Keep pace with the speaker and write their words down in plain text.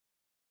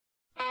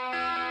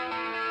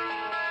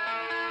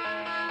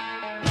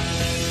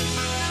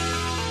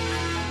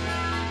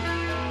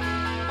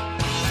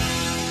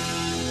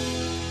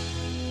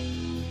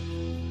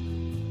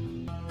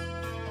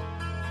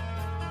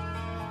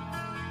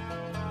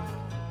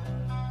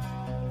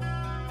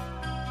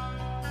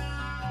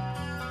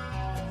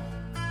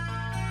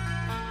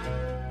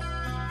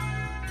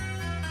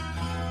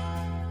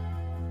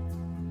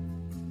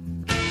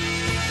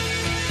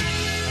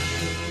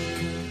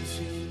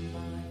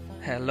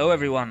Hello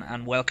everyone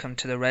and welcome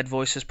to the Red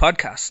Voices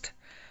podcast.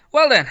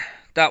 Well then,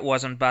 that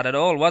wasn't bad at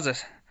all, was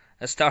it?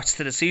 As starts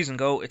to the season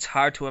go, it's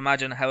hard to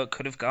imagine how it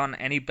could have gone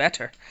any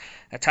better.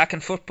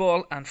 Attacking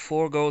football and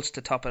 4 goals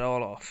to top it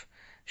all off.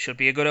 Should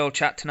be a good old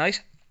chat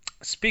tonight.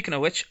 Speaking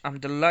of which, I'm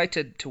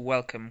delighted to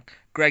welcome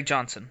Greg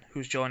Johnson,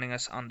 who's joining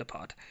us on the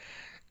pod.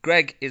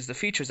 Greg is the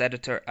features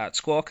editor at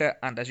Squawka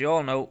and, as you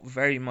all know,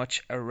 very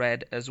much a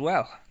Red as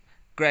well.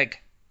 Greg,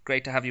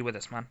 great to have you with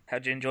us, man.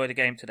 How'd you enjoy the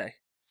game today?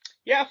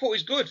 Yeah, I thought it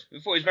was good. I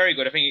thought it was very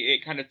good. I think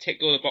it kind of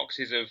ticked all the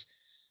boxes of,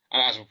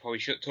 as we probably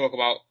should talk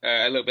about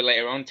a little bit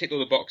later on, ticked all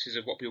the boxes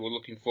of what people were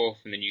looking for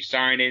from the new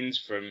signings,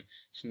 from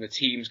the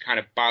team's kind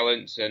of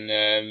balance and,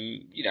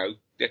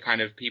 the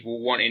kind of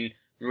people wanting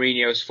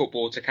Mourinho's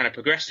football to kind of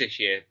progress this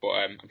year. But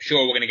I'm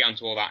sure we're going to get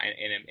onto all that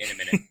in a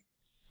minute.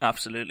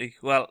 Absolutely.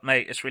 Well,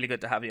 mate, it's really good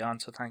to have you on,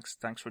 so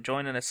thanks for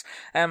joining us.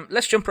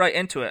 Let's jump right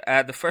into it.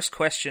 The first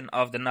question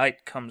of the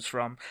night comes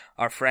from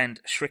our friend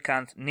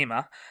Shrikant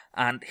Nima,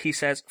 and he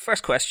says,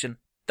 first question,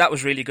 that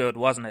was really good,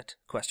 wasn't it? ?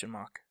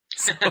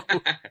 So,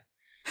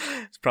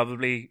 it's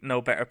probably no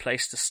better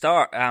place to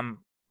start.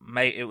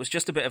 Mate, it was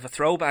just a bit of a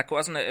throwback,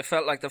 wasn't it? It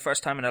felt like the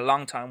first time in a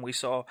long time we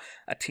saw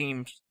a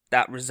team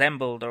that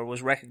resembled or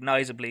was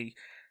recognisably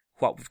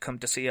what we've come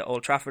to see at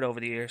Old Trafford over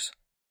the years.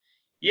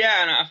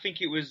 Yeah, and I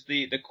think it was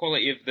the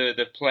quality of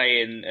the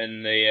play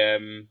and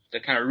the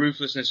kind of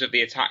ruthlessness of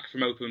the attack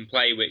from open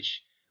play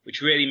which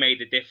really made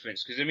the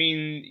difference. Because I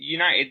mean,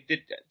 United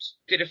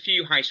did a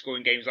few high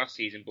scoring games last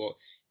season, but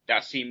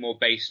that seemed more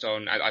based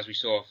on, as we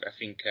saw, I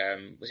think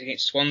was it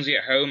against Swansea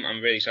at home?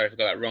 I'm really sorry if I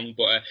got that wrong,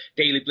 but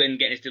Daley Blind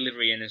getting his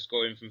delivery in and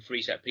scoring from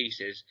 3 set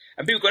pieces,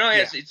 and people going,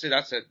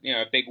 that's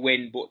a big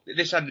win, but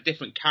this had a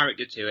different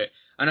character to it.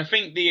 And I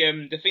think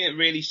the thing that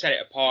really set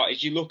it apart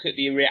is you look at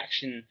the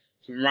reaction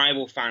from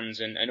rival fans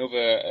and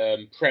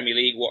other Premier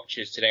League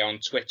watchers today on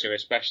Twitter,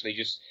 especially,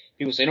 just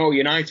people saying, "Oh,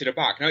 United are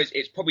back." No,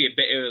 it's probably a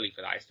bit early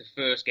for that. It's the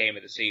first game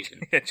of the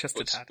season, yeah, just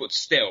a tad. But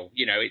still,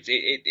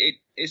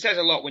 it says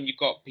a lot when you've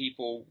got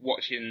people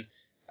watching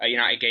a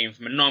United game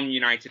from a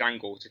non-United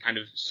angle to kind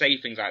of say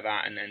things like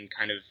that and then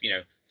kind of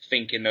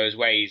think in those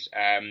ways.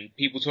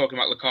 People talking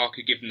about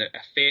Lukaku giving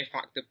a fear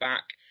factor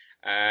back.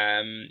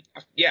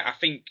 I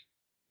think,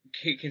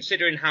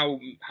 considering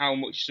how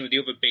much some of the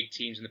other big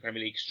teams in the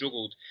Premier League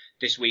struggled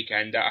this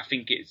weekend, I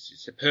think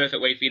it's a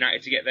perfect way for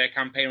United to get their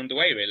campaign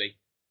underway, really.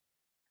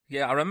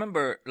 Yeah, I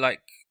remember,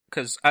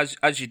 because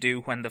as you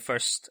do when the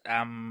first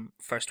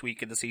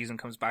week of the season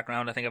comes back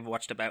around, I think I've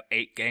watched about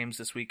 8 games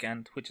this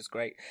weekend, which is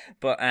great.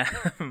 But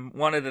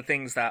one of the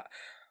things that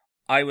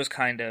I was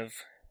kind of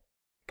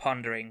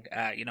pondering,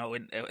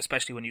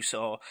 especially when you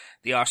saw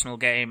the Arsenal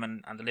game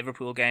and the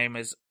Liverpool game,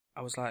 is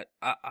I was like,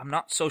 I'm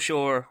not so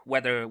sure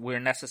whether we're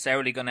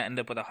necessarily going to end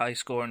up with a high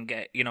score and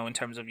get, in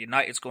terms of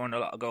United scoring a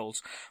lot of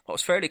goals. But I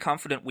was fairly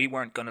confident we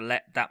weren't going to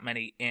let that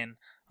many in.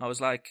 I was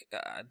like,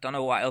 I don't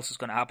know what else is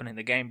going to happen in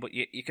the game, but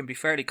you can be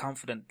fairly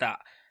confident that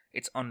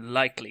it's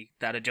unlikely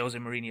that a Jose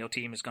Mourinho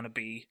team is going to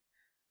be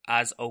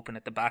as open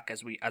at the back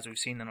as we've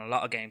seen in a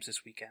lot of games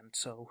this weekend.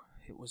 So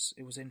it was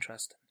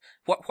interesting.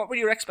 What were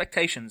your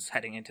expectations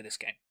heading into this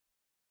game?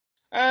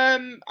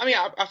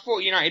 I thought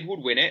United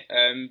would win it.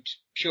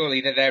 Purely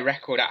their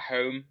record at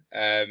home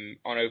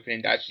on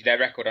opening days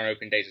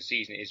of the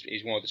season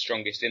is one of the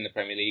strongest in the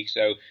Premier League.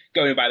 So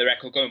going by the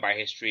record, going by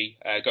history,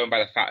 going by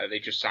the fact that they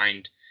just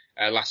signed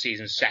last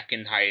season's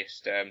second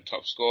highest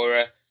top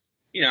scorer,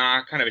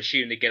 I kind of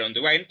assumed they'd get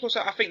underway. And plus,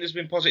 I think there's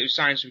been positive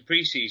signs from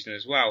pre-season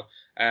as well.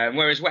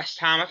 Whereas West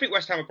Ham, I think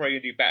West Ham are probably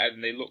going to do better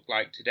than they look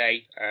like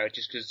today,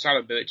 just because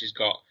Slaven Bilic has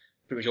got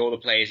pretty much all the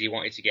players he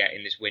wanted to get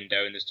in this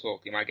window, and there's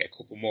talk he might get a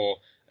couple more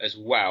as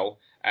well.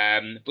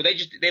 But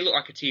they look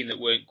like a team that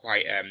weren't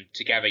quite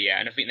together yet,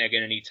 and I think they're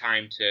going to need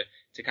time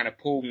to kind of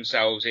pull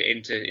themselves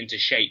into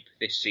shape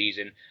this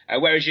season.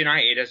 Whereas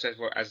United, as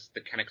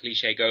the kind of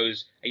cliche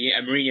goes, a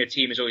Mourinho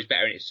team is always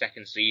better in its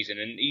second season,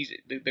 and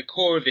the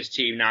core of this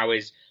team now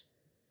is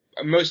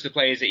most of the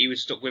players that he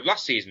was stuck with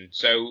last season.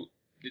 So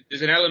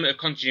there's an element of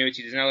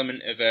continuity, there's an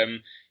element of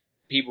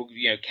people,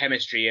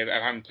 chemistry of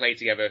having played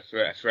together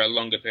for a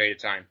longer period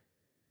of time.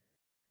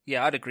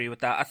 Yeah, I'd agree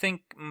with that. I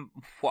think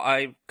what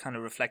I kind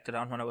of reflected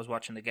on when I was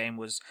watching the game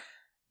was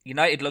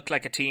United looked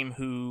like a team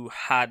who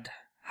had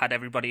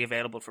everybody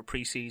available for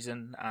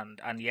pre-season,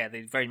 and yeah,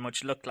 they very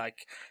much looked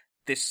like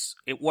this.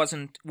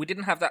 We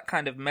didn't have that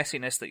kind of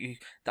messiness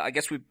that I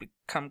guess we've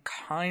become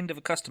kind of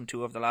accustomed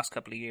to over the last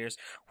couple of years,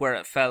 where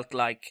it felt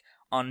like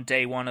on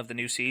day one of the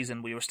new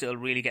season, we were still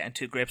really getting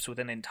to grips with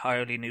an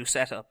entirely new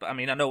setup. I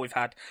mean, I know we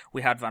had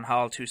Van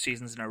Gaal 2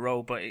 seasons in a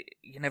row, but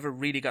you never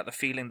really got the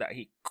feeling that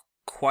he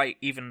quite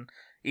even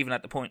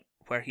at the point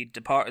where he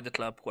departed the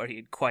club, where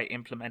he'd quite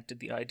implemented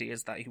the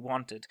ideas that he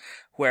wanted.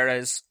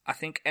 Whereas I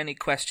think any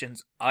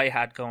questions I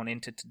had going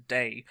into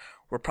today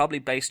were probably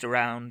based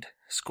around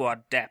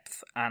squad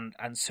depth and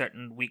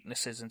certain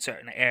weaknesses in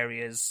certain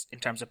areas in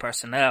terms of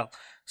personnel,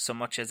 so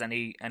much as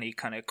any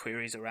kind of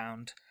queries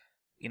around,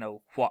 you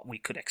know, what we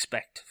could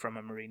expect from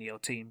a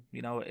Mourinho team.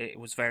 You know, it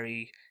was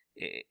very,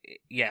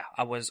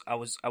 I was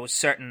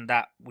certain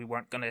that we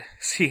weren't going to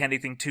see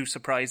anything too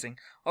surprising.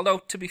 Although,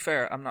 to be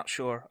fair, I'm not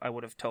sure I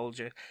would have told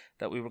you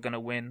that we were going to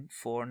win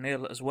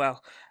 4-0 as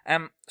well.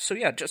 So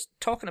yeah, just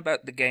talking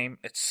about the game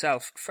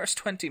itself, first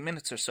 20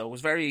 minutes or so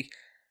was very,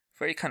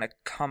 very kind of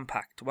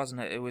compact,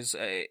 wasn't it? It was,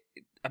 I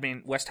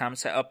mean, West Ham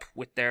set up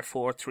with their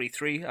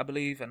 4-3-3, I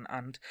believe,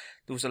 and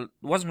there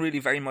wasn't really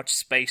very much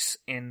space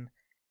in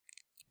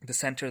the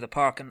centre of the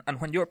park,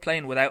 and when you're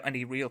playing without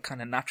any real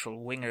kind of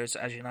natural wingers,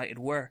 as United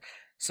were,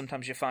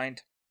 sometimes you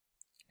find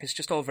it's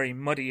just all very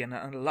muddy and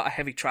a lot of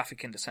heavy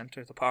traffic in the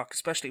centre of the park,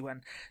 especially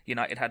when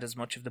United had as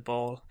much of the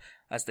ball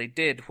as they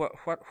did.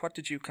 What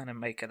did you kind of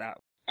make of that?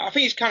 I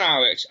think it's kind of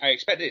how I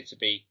expected it to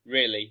be,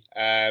 really.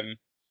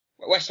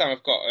 West Ham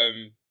have got, I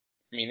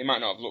mean, they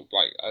might not have looked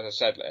like, as I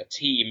said, a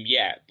team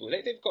yet, but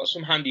they've got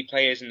some handy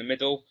players in the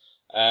middle.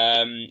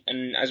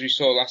 And as we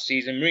saw last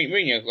season,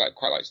 Mourinho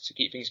quite likes to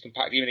keep things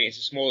compact, even against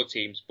the smaller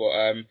teams. But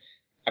I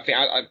think,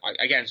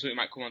 again, something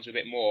might come on to a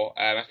bit more.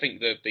 I think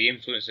the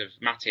influence of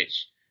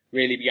Matic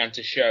really began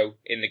to show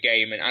in the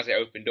game, and as it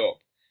opened up,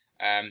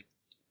 as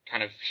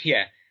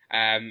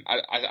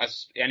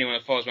anyone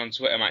that follows me on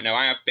Twitter might know,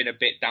 I have been a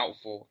bit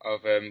doubtful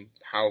of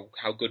how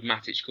good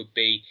Matic could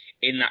be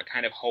in that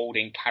kind of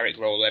holding Carrick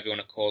role, whatever you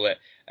want to call it.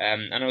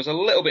 And I was a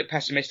little bit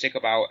pessimistic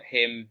about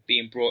him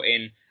being brought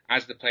in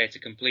as the player to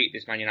complete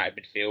this Man United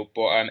midfield,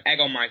 but egg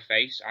on my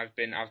face, I've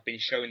been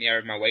showing the error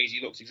of my ways.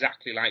 He looks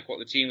exactly like what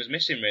the team was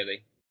missing,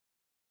 really.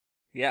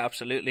 Yeah,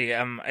 absolutely.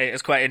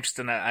 It's quite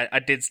interesting. I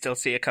did still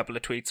see a couple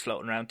of tweets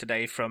floating around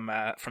today from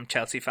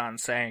Chelsea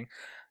fans saying,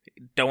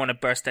 "Don't want to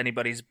burst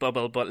anybody's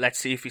bubble, but let's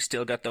see if he's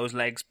still got those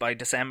legs by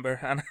December."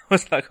 And I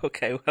was like,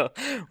 okay, well,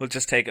 we'll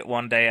just take it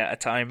one day at a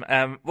time.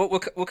 We'll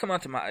come on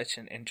to Matic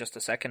in just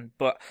a second,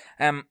 but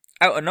out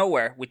of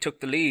nowhere we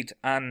took the lead,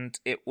 and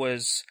it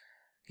was.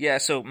 Yeah,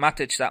 so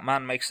Matic, that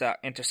man, makes that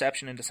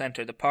interception in the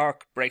centre of the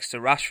park, breaks to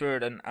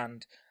Rashford,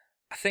 and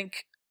I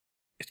think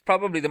it's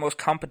probably the most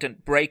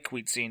competent break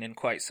we'd seen in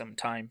quite some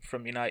time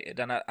from United,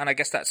 and I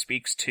guess that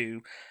speaks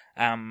to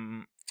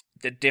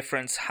the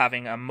difference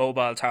having a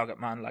mobile target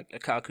man like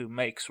Lukaku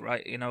makes,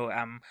 right? You know,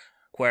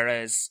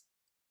 whereas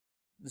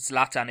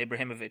Zlatan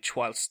Ibrahimovic,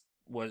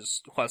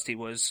 whilst he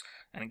was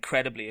an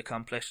incredibly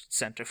accomplished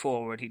centre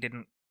forward, he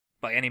didn't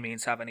by any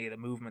means have any of the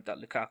movement that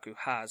Lukaku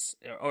has,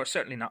 or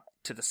certainly not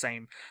to the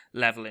same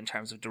level in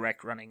terms of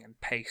direct running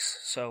and pace.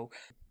 So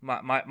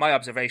my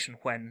observation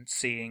when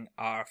seeing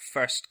our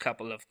first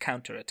couple of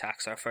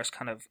counter-attacks, our first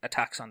kind of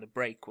attacks on the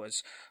break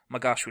was, my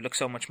gosh, we look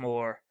so much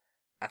more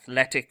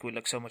athletic, we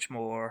look so much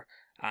more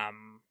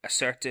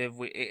assertive.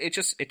 It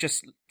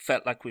just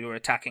felt like we were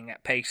attacking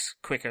at pace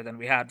quicker than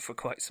we had for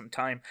quite some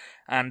time.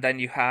 And then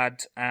you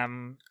had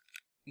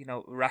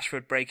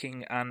Rashford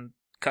breaking and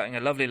cutting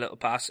a lovely little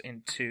pass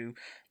into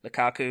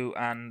Lukaku,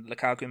 and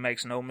Lukaku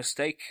makes no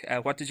mistake.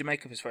 What did you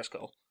make of his first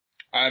goal?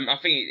 I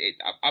think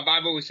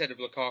I've always said of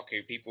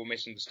Lukaku, people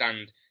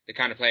misunderstand the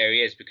kind of player he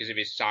is because of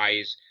his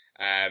size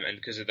and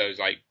because of those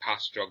like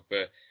past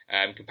Drogba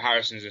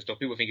comparisons and stuff.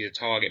 People think he's a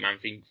target man.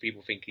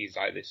 People think he's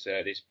like this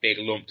big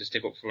lump to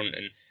stick up front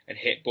and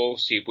hit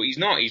balls to, but he's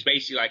not. He's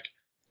basically like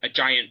a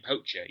giant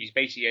poacher. He's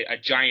basically a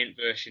giant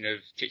version of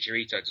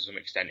Chicharito to some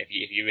extent, if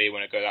you really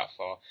want to go that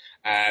far.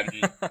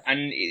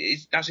 And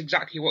that's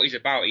exactly what he's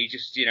about. He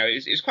just,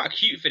 it was quite a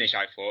cute finish,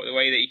 I thought, the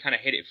way that he kind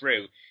of hit it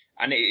through.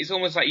 And it's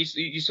almost like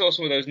you saw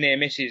some of those near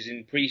misses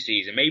in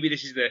pre-season. Maybe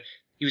this is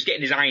he was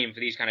getting his eye in for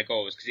these kind of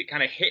goals because it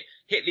kind of hit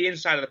the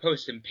inside of the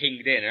post and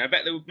pinged in. And I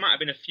bet there might have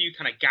been a few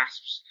kind of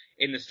gasps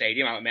in the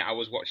stadium. I'll admit I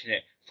was watching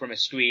it from a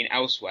screen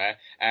elsewhere,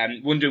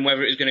 wondering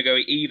whether it was going to go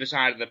either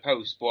side of the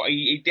post, but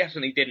he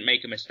definitely didn't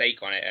make a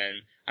mistake on it,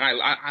 and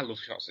I love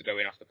shots that go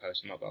in off the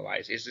post, I'm not going to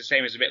lie. It's the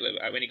same as a bit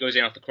like when he goes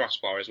in off the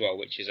crossbar as well,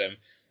 which is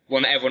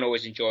one that everyone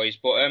always enjoys,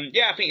 but I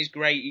think it's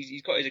great.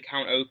 He's got his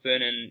account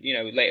open, and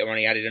later on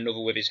he added another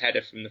with his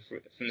header from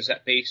the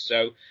set piece,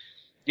 so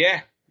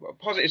yeah,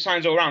 positive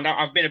signs all around.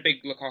 I've been a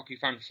big Lukaku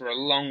fan for a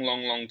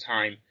long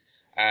time.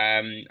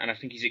 And I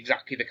think he's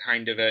exactly the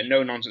kind of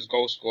no-nonsense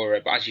goal scorer,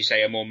 but as you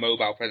say, a more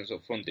mobile presence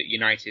up front that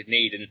United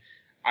need. And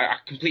I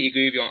completely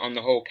agree with you on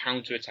the whole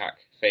counter-attack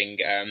thing.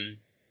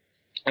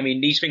 I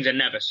mean, these things are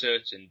never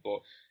certain,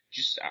 but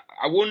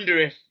I wonder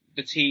if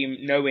the team,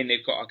 knowing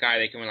they've got a guy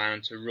they can rely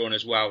on to run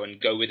as well and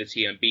go with the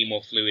team and be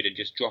more fluid and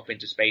just drop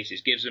into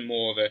spaces, gives them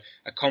more of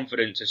a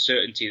confidence, a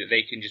certainty that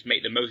they can just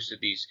make the most of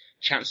these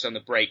chances on the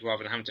break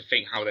rather than having to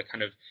think how they're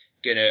kind of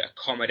going to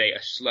accommodate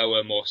a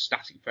slower, more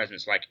static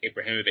presence like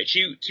Ibrahimovic.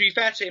 To be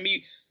fair to him,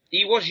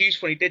 he was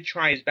useful. He did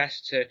try his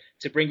best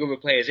to bring other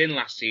players in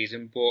last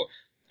season, but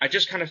I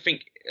just kind of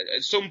think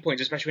at some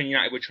points, especially when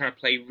United were trying to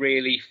play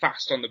really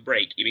fast on the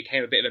break, he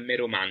became a bit of a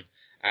middleman.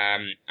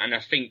 And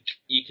I think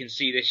you can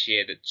see this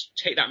year that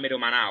take that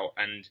middleman out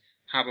and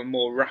have a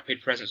more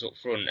rapid presence up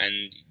front.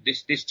 And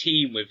this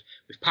team with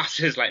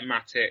passers like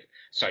Mata,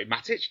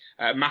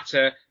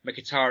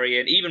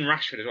 Mkhitaryan, even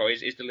Rashford as well,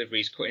 his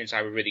deliveries cutting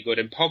inside were really good,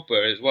 and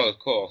Pogba as well, of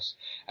course.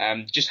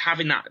 Just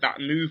having that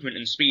movement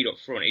and speed up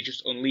front, it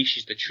just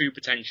unleashes the true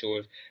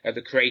potential of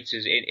the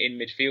creators in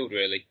midfield,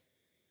 really.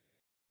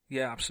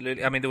 Yeah,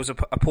 absolutely. I mean, there was a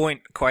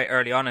point quite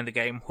early on in the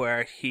game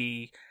where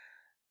he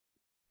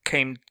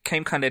came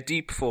kind of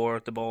deep for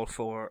the ball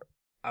for,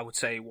 I would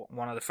say,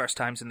 one of the first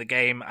times in the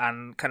game,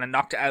 and kind of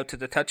knocked it out to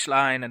the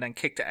touchline and then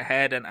kicked it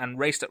ahead and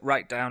raced it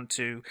right down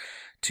to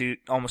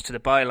almost to the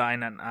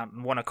byline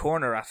and won a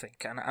corner, I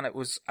think. And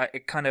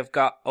it kind of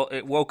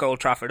it woke Old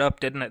Trafford up,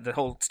 didn't it? The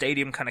whole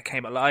stadium kind of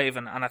came alive,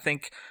 and I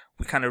think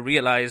we kind of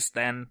realised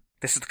then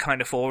this is the kind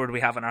of forward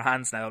we have in our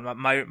hands now.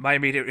 My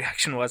immediate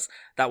reaction was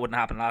that wouldn't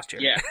happen last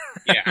year. Yeah.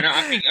 And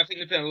I think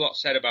there's been a lot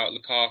said about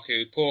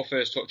Lukaku, poor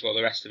first touch, all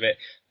the rest of it.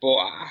 But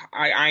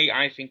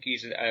I think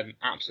he's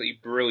absolutely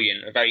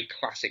brilliant, a very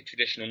classic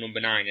traditional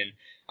number 9, and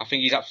I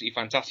think he's absolutely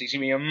fantastic. He's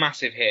going to be a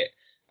massive hit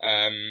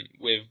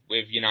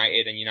with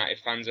United and United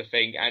fans, I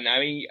think. And I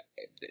mean,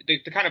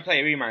 the kind of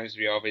player he reminds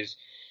me of is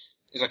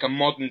like a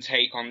modern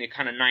take on the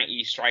kind of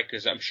 90s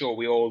strikers that I'm sure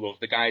we all love.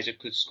 The guys that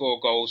could score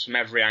goals from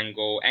every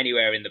angle,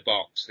 anywhere in the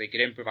box. They could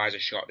improvise a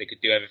shot. They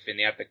could do everything.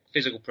 They had the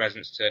physical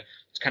presence to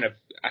kind of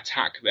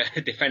attack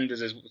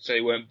defenders so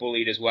they weren't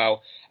bullied as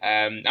well.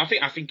 I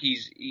think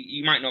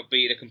he might not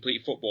be the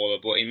complete footballer,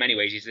 but in many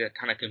ways he's a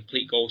kind of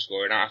complete goal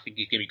scorer, and I think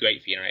he's going to be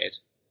great for United.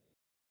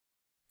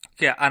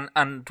 Yeah,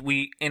 and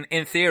we,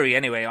 in theory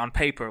anyway, on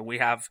paper, we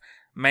have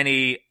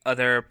many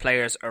other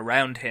players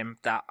around him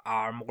that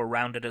are more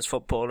rounded as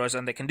footballers,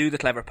 and they can do the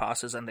clever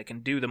passes and they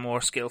can do the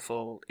more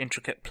skillful,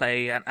 intricate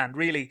play. And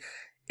really,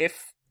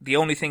 if the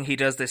only thing he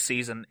does this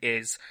season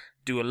is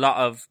do a lot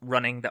of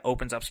running that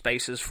opens up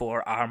spaces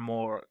for our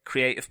more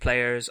creative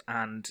players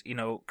and,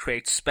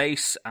 creates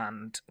space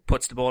and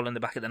puts the ball in the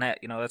back of the net,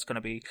 that's going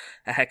to be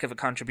a heck of a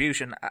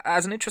contribution.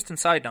 As an interesting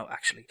side note,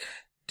 actually,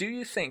 do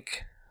you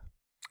think,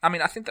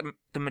 I think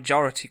the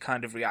majority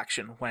kind of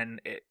reaction when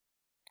it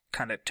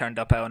kind of turned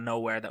up out of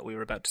nowhere that we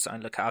were about to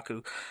sign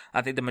Lukaku,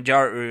 I think the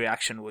majority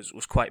reaction was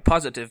quite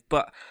positive.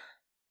 But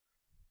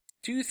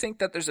do you think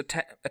that there's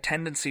a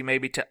tendency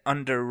maybe to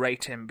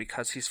underrate him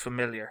because he's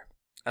familiar,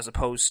 as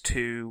opposed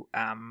to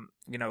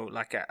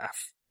like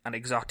an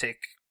exotic,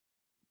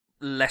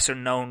 lesser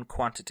known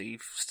quantity,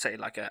 say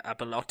like a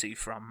Belotti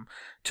from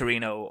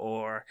Torino,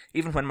 or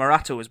even when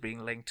Morata was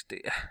being linked?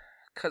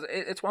 Because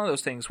it's one of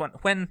those things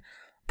when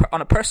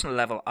on a personal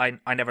level, I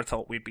never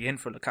thought we'd be in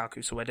for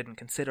Lukaku, so I didn't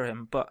consider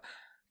him. But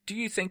do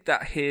you think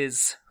that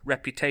his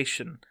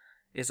reputation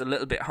is a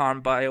little bit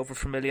harmed by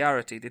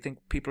over-familiarity? Do you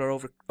think people are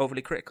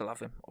overly critical of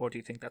him, or do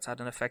you think that's had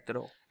an effect at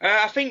all?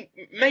 I think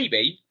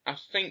maybe. I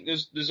think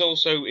there's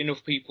also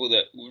enough people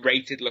that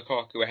rated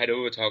Lukaku ahead of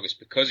other targets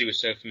because he was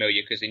so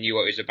familiar, because they knew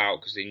what he was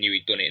about, because they knew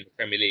he'd done it in the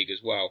Premier League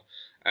as well.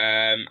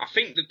 I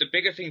think that the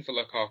bigger thing for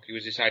Lukaku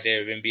was this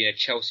idea of him being a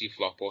Chelsea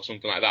flop or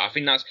something like that. I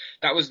think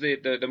that was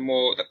the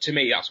more, to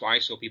me, that's what I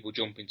saw people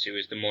jump into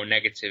as the more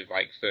negative,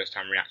 like,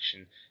 first-hand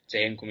reaction to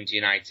him coming to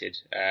United.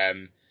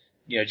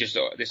 Just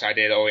this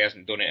idea that he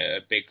hasn't done it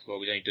at a big club,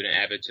 he's only done it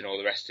at Everton, all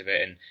the rest of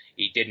it, and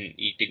he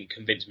didn't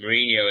convince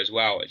Mourinho as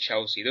well at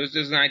Chelsea. There's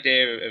an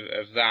idea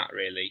of that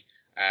really,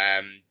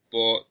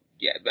 but.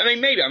 Yeah,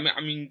 maybe.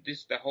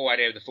 This the whole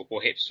idea of the football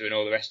hipster and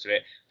all the rest of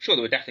it. I'm sure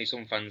there were definitely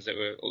some fans that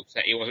were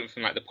upset he wasn't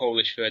from like the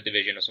Polish third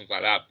division or something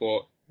like that.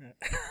 But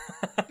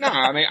no,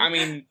 I'll be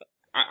honest.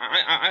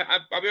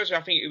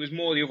 I think it was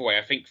more the other way.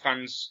 I think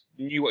fans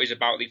knew what he's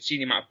about. They'd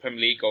seen the amount of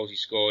Premier League goals he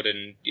scored,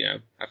 and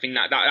I think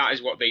that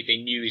is what they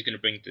knew he's going to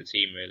bring to the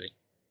team. Really.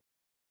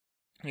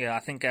 Yeah,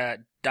 I think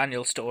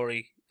Daniel's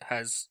story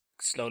has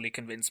slowly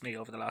convinced me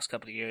over the last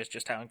couple of years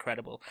just how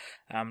incredible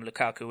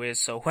Lukaku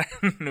is. So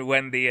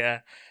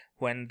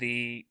when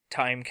the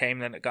time came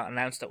that it got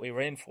announced that we were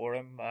in for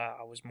him,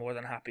 I was more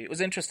than happy. It was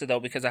interesting though,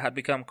 because I had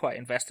become quite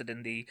invested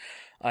in the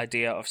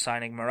idea of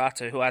signing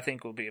Morata, who I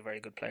think will be a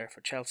very good player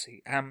for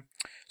Chelsea.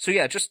 So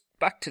yeah, just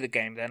back to the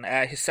game then.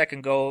 His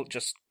second goal,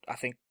 I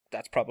think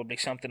that's probably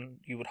something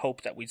you would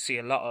hope that we'd see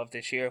a lot of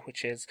this year,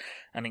 which is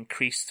an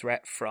increased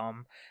threat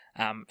from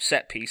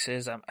set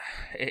pieces.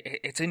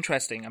 It's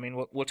interesting.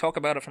 We'll talk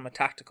about it from a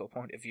tactical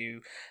point of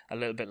view a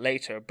little bit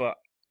later, but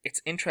it's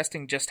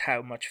interesting just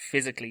how much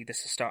physically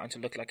this is starting to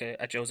look like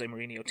a Jose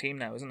Mourinho team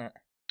now, isn't it?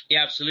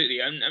 Yeah, absolutely.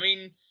 And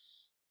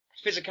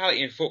physicality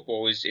in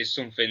football is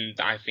something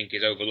that I think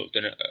is overlooked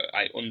and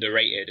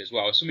underrated as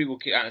well. Some people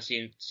kind of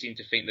seem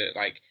to think that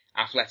like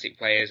athletic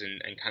players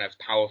and kind of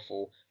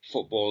powerful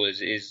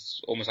footballers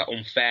is almost like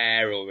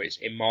unfair, or it's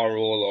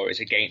immoral, or it's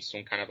against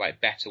some kind of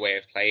like better way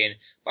of playing.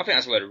 But I think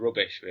that's a load of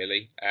rubbish,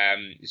 really.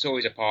 It's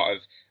always a part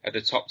of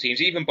the top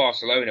teams. Even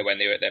Barcelona, when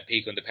they were at their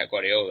peak under Pep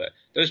Guardiola,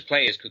 those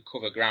players could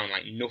cover ground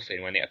like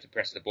nothing when they had to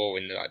press the ball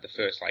in the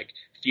first like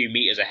few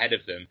meters ahead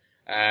of them.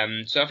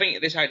 So I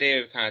think this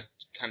idea of kind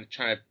of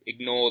trying to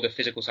ignore the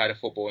physical side of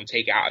football and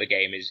take it out of the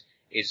game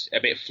is a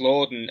bit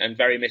flawed and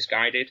very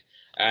misguided.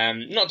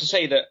 Not to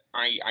say that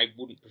I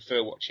wouldn't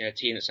prefer watching a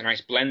team that's a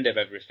nice blend of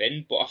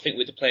everything, but I think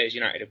with the players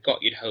United have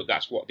got, you'd hope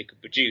that's what they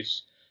could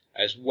produce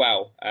as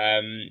well.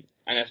 And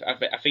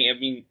I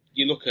think,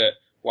 you look at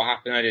what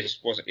happened. I just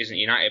isn't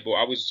United, but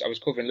I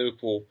was covering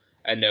Liverpool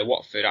and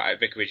Watford at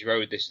Vicarage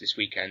Road this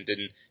weekend,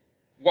 and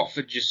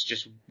Watford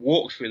just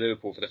walked through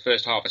Liverpool for the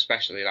first half,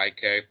 especially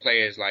like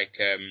players like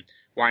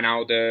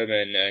Wijnaldum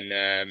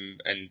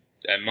and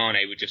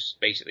Mane were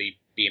just basically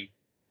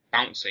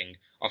bouncing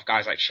off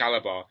guys like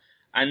Chalobah.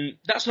 And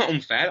that's not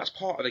unfair. That's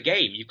part of the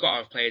game. You've got to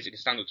have players that can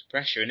stand up to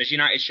pressure. And as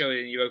United showed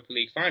in the Europa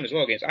League final as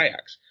well against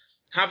Ajax,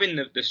 having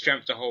the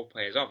strength to hold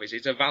players off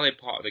is a valid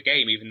part of the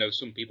game, even though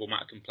some people might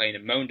have complained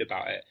and moaned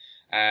about it.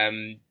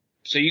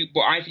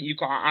 But I think you've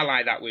got to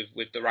ally that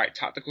with the right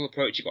tactical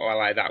approach. You've got to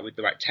ally that with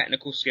the right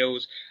technical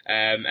skills.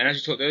 And as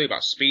you talked earlier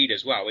about speed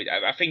as well,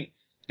 I think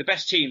the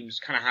best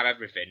teams kind of have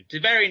everything to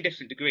varying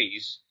different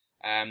degrees.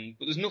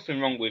 But there's nothing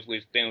wrong with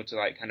being able to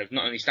like kind of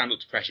not only stand up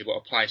to pressure, but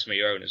apply some of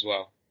your own as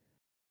well.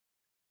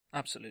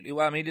 Absolutely.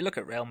 Well, I mean, you look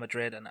at Real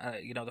Madrid and,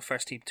 the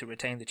first team to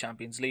retain the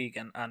Champions League.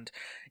 And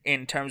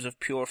in terms of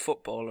pure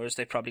footballers,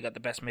 they've probably got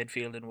the best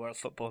midfield in world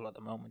football at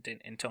the moment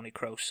in Toni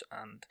Kroos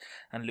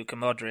and Luka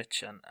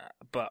Modric.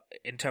 But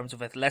in terms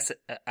of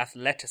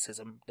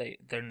athleticism,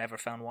 they're never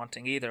found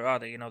wanting either, are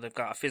they? They've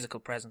got a physical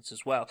presence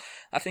as well.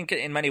 I think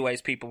in many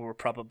ways people were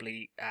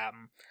probably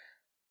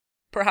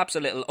perhaps a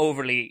little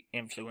overly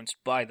influenced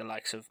by the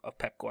likes of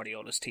Pep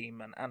Guardiola's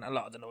team and a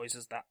lot of the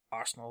noises that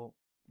Arsenal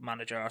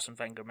manager Arsene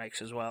Wenger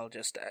makes as well,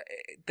 just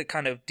the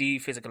kind of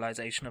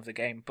de-physicalization of the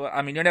game. But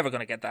I mean, you're never going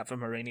to get that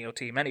from a Mourinho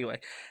team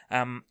anyway.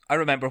 I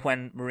remember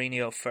when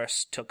Mourinho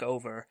first took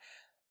over,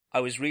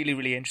 I was really,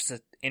 really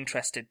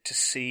interested to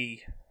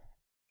see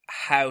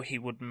how he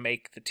would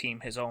make the team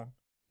his own.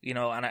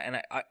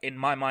 And in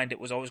my mind, it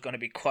was always going to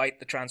be quite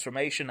the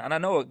transformation. And I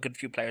know a good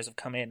few players have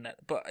come in,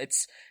 but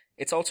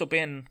it's also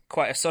been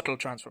quite a subtle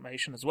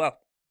transformation as well.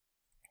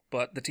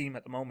 But the team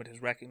at the moment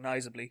is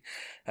recognisably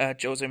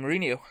Jose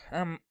Mourinho.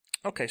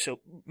 Okay, so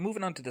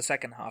moving on to the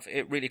second half,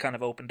 it really kind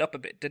of opened up a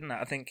bit, didn't it?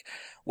 I think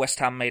West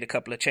Ham made a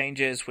couple of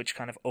changes, which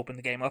kind of opened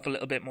the game up a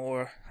little bit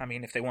more. I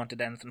mean, if they wanted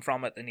anything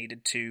from it, they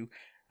needed to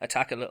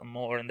attack a little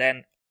more. And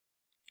then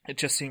it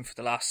just seemed for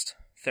the last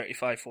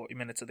 35, 40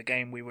 minutes of the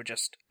game, we were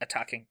just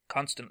attacking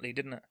constantly,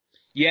 didn't it?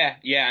 Yeah,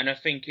 and I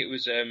think it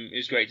was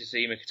great to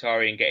see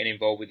Mkhitaryan getting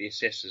involved with the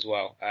assists as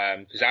well,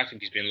 because I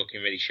think he's been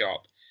looking really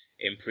sharp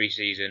in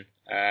pre-season.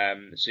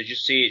 So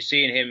just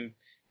seeing him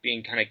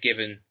being kind of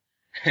given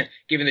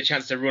the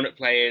chance to run at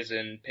players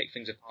and pick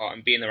things apart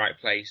and be in the right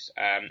place,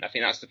 I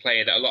think that's the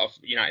player that a lot of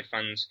United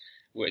fans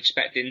were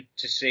expecting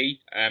to see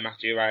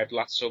after he arrived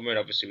last summer. And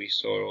obviously we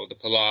saw all the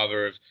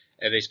palaver of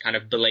his kind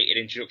of belated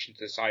introduction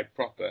to the side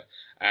proper.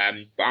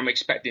 But I'm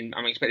expecting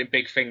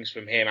big things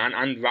from him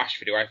and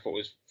Rashford, who I thought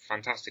was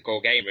fantastic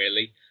all game,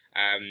 really.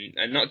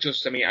 And not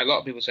just, a lot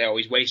of people say,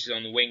 he's wasted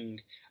on the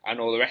wing and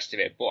all the rest of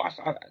it. But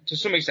to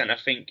some extent, I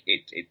think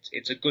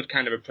it's a good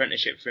kind of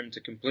apprenticeship for him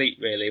to complete,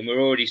 really. And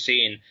we're already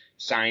seeing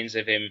signs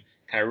of him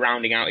kind of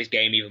rounding out his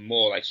game even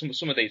more. Like some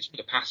of the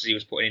passes he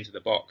was putting into the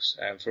box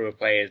for other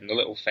players and the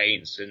little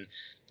feints and,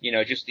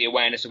 just the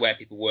awareness of where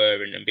people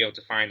were and be able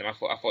to find them. I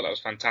thought that was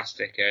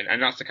fantastic.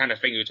 And that's the kind of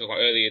thing we were talking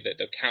about earlier,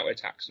 the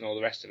counter-attacks and all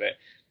the rest of it.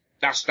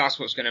 That's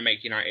what's going to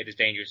make United as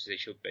dangerous as they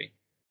should be.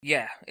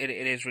 Yeah, it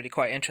is really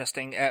quite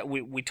interesting.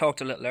 We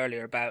talked a little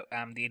earlier about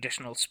the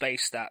additional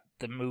space that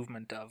the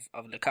movement of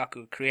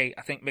Lukaku create.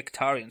 I think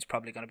Mkhitaryan's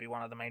probably going to be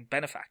one of the main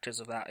benefactors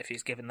of that if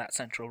he's given that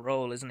central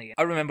role, isn't he?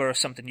 I remember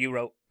something you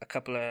wrote a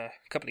couple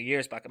of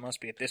years back, it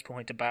must be at this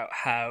point, about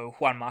how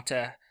Juan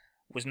Mata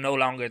was no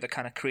longer the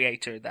kind of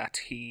creator that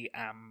he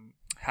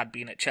had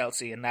been at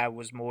Chelsea, and now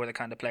was more the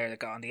kind of player that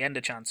got on the end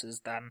of chances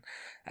than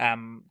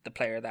the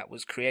player that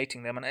was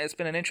creating them. And it's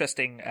been an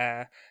interesting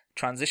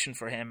transition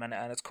for him, and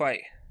it's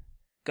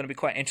going to be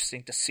quite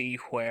interesting to see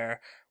where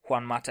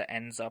Juan Mata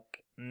ends up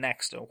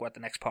next, or what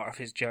the next part of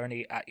his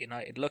journey at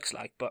United looks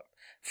like. But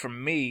for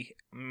me,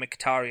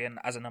 Mkhitaryan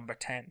as a number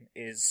 10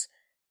 is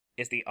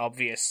the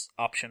obvious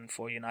option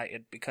for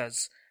United,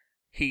 because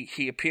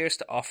he appears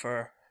to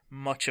offer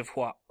much of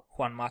what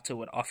Juan Mata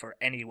would offer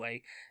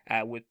anyway,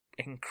 with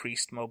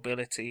increased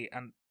mobility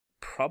and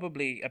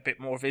probably a bit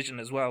more vision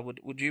as well. What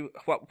would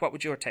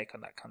your take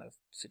on that kind of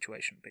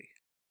situation be?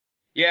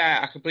 Yeah,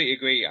 I completely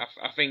agree.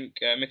 I think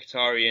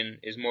Mkhitaryan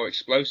is more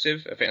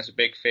explosive. I think that's a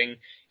big thing.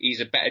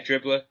 He's a better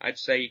dribbler, I'd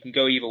say. You can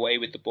go either way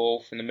with the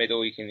ball from the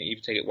middle. You can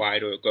either take it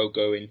wide or go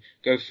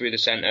through the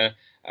centre.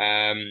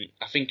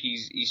 I think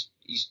he's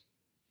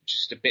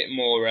just a bit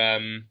more.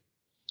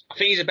 I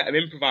think he's a better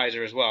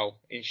improviser as well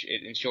in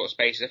short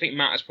spaces. I think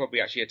Matt is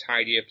probably actually a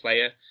tidier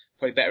player,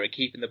 probably better at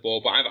keeping the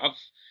ball. But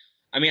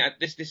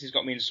this has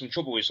got me into some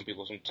trouble with some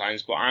people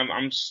sometimes. But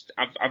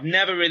I've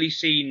never really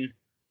seen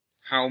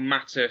how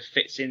Mata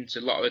fits into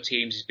a lot of the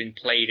teams he's been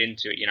played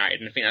into at United,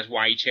 and I think that's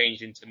why he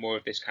changed into more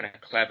of this kind of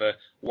clever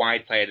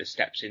wide player that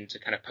steps in to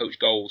kind of poach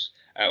goals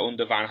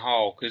under Van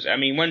Gaal. Because I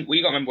mean, when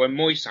you got to remember when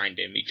Moyes signed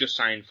him, he just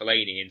signed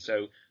Fellaini, and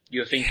so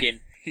you're thinking.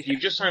 If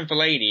you've just signed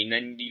Fellaini, and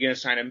then you're going to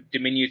sign a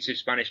diminutive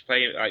Spanish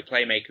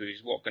playmaker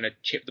who's going to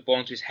chip the ball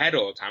into his head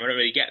all the time. I don't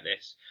really get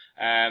this.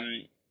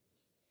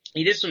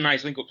 He did some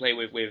nice link-up play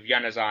with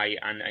Januzaj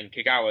and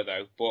Kagawa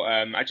though, but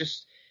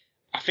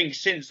I think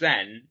since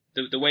then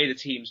the way the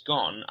team's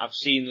gone, I've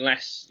seen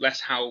less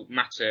how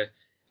Mata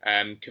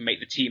can make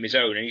the team his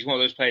own, and he's one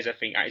of those players I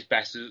think at his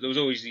best. There was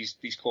always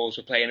these calls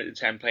for playing at the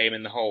 10, play him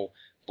in the hole,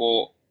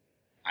 but.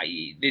 As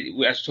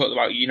we talked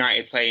about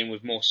United playing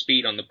with more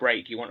speed on the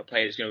break, you want a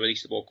player that's going to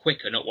release the ball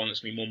quicker, not one that's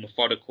going to be more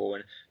methodical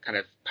and kind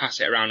of pass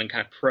it around and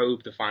kind of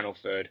probe the final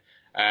third.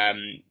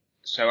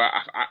 So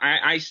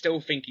I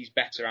still think he's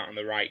better out on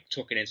the right,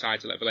 tucking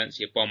inside to let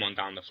Valencia bomb on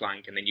down the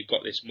flank, and then you've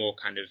got this more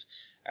kind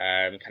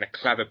of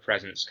clever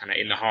presence kind of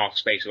in the half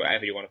space or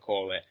whatever you want to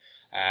call it.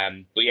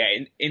 But yeah,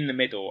 in the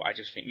middle, I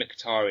just think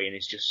Mkhitaryan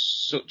is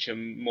just such a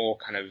more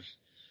kind of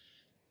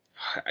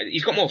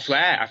he's got more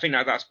flair. I think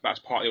that's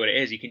partly what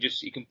it is. He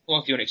can pull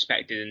off the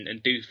unexpected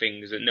and do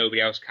things that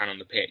nobody else can on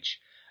the pitch.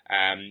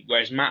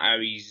 Whereas Mata,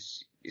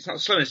 it's not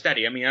slow and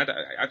steady. I mean,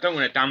 I don't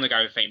want to damn the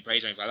guy with faint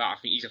praise or anything like that.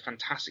 I think he's a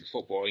fantastic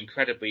footballer,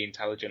 incredibly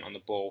intelligent on the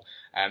ball,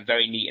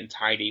 very neat and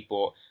tidy.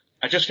 But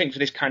I just think for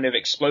this kind of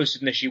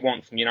explosiveness you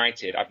want from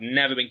United, I've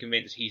never been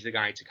convinced he's the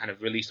guy to kind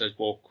of release those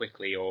balls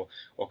quickly or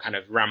kind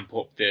of ramp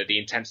up the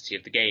intensity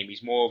of the game.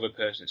 He's more of a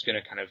person that's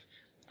going to kind of,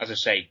 as I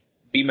say,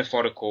 be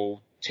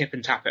methodical, tip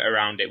and tap it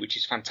around it, which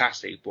is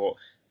fantastic, but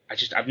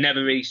I've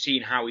never really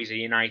seen how he's a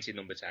United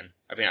number 10.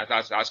 I mean,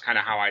 that's kind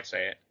of how I'd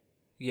say it.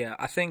 Yeah,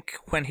 I think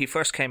when he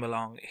first came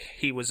along,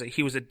 he was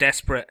a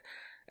desperate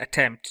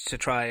attempt to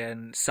try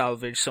and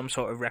salvage some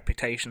sort of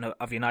reputation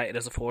of United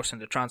as a force in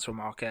the transfer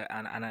market,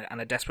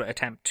 and a desperate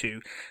attempt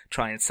to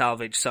try and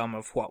salvage some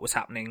of what was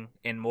happening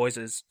in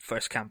Moyes'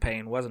 first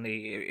campaign, wasn't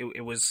he?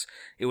 It was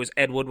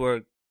Ed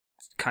Woodward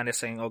kind of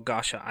saying, oh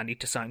gosh, I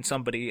need to sign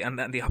somebody, and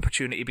then the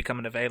opportunity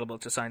becoming available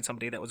to sign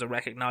somebody that was a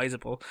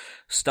recognisable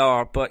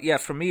star. But yeah,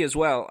 for me as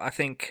well, I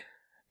think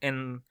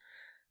in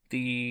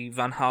the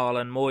Van Gaal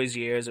and Moyes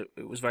years, it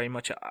was very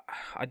much,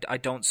 I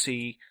don't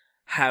see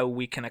how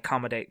we can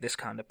accommodate this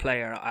kind of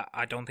player.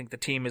 I don't think the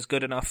team is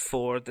good enough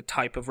for the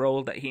type of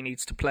role that he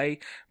needs to play,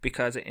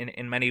 because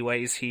in many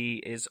ways he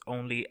is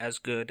only as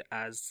good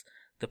as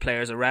the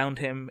players around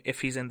him if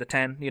he's in the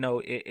 10. You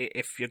know,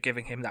 if you're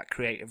giving him that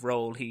creative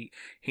role, he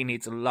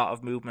needs a lot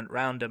of movement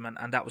around him,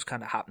 and that was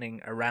kind of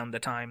happening around the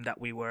time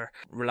that we were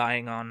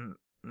relying on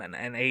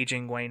an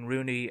aging Wayne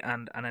Rooney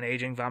and an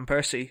aging Van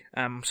Persie.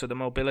 So the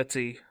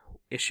mobility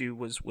issue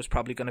was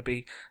probably going to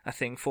be a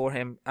thing for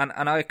him.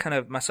 And I kind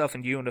of, myself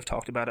and Ewan have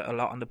talked about it a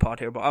lot on the pod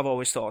here, but I've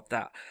always thought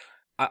that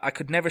I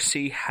could never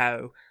see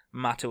how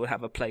Mata would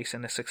have a place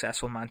in a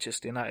successful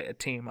Manchester United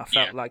team. I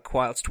felt like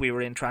whilst we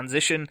were in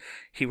transition,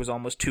 he was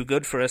almost too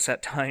good for us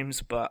at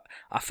times, but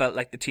I felt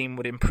like the team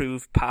would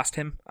improve past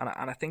him, and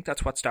I think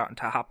that's what's starting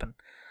to happen.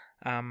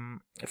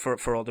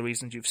 For all the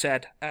reasons you've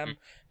said. I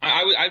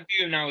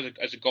view him now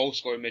as a goal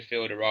scoring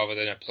midfielder rather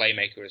than a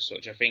playmaker as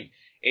such. I think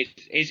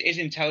his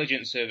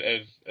intelligence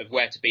of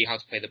where to be, how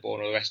to play the ball,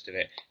 and all the rest of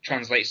it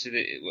translates to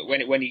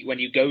when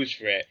he goes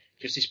for it.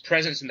 Just his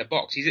presence in the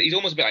box. He's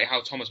almost a bit like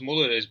how Thomas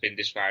Muller has been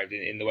described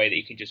in the way that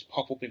he can just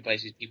pop up in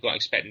places people don't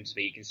expect him to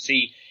be.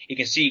 He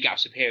can see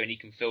gaps appear and he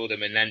can fill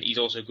them, and then he's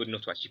also good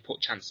enough to actually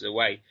put chances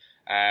away.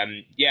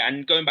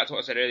 And going back to what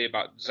I said earlier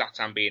about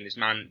Zlatan being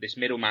this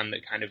middleman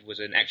that kind of was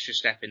an extra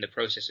step in the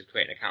process of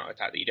creating a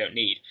counter-attack that you don't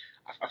need.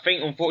 I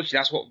think, unfortunately,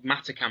 that's what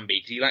Mata can be,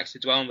 because he likes to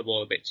dwell on the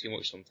ball a bit too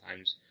much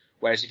sometimes.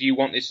 Whereas if you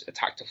want this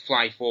attack to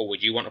fly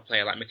forward, you want a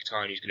player like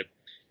Mkhitaryan who's going to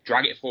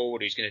drag it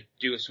forward, who's going to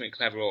do something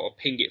clever or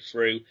ping it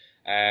through.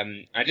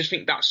 I just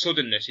think that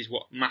suddenness is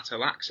what Mata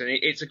lacks, and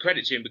it's a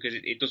credit to him because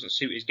it doesn't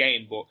suit his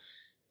game, but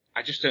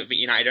I just don't think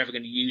United are ever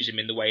going to use him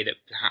in the way that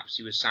perhaps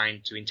he was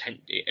signed to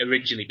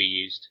originally be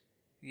used.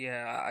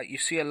 Yeah, you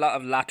see a lot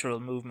of lateral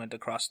movement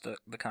across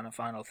the kind of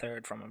final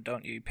third from him,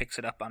 don't you? He picks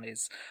it up on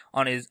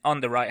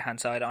the right hand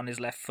side on his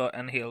left foot,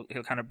 and he'll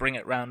kind of bring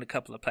it round a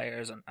couple of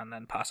players and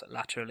then pass it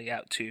laterally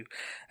out to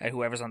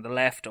whoever's on the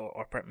left,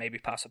 or maybe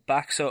pass it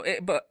back.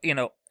 But you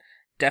know,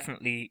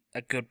 definitely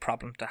a good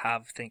problem to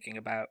have, thinking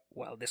about,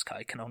 well, this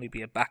guy can only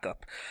be a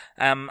backup.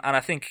 And I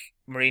think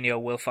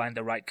Mourinho will find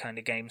the right kind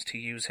of games to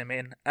use him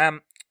in.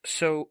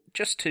 So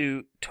just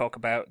to talk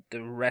about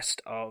the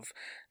rest of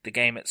the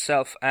game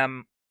itself,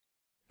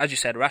 as you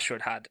said,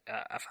 Rashford had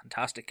a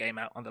fantastic game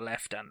out on the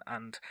left,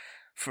 and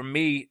for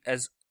me,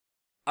 as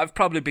I've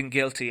probably been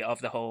guilty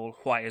of the whole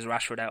why is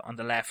Rashford out on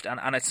the left,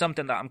 and it's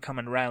something that I'm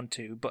coming round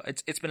to,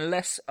 but it's been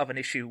less of an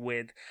issue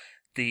with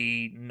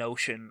the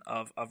notion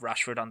of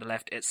Rashford on the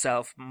left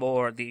itself,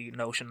 more the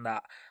notion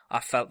that I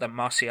felt that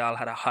Martial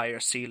had a higher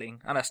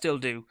ceiling, and I still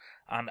do,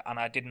 and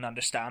I didn't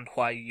understand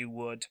why you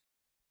would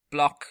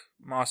block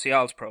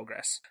Martial's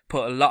progress,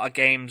 put a lot of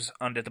games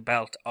under the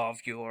belt of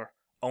your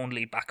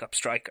only backup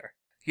striker.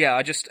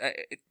 Yeah,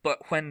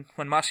 but when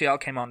Martial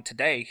came on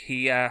today,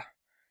 he had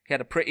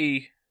a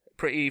pretty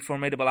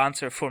formidable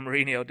answer for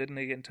Mourinho, didn't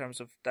he? In terms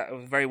of that, it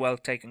was a very well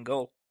taken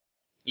goal.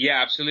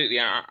 Yeah, absolutely.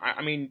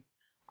 I mean,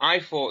 I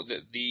thought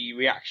that the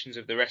reactions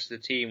of the rest of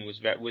the team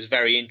was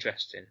very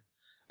interesting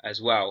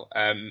as well.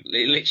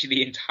 Literally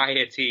the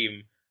entire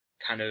team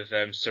kind of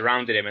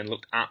surrounded him and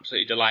looked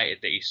absolutely delighted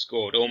that he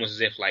scored, almost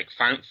as if like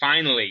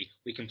finally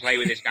we can play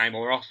with this guy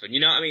more often.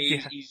 You know what I mean?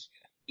 Yeah.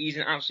 He's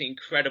an absolutely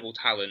incredible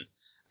talent.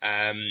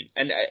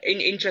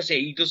 Interesting,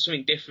 he does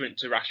something different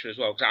to Rashford as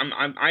well. Because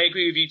I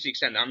agree with you to the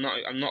extent that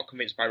I'm not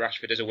convinced by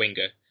Rashford as a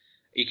winger.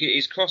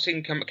 His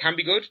crossing can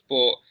be good,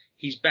 but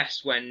he's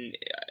best when,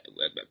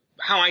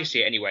 how I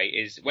see it anyway,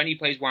 is when he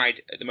plays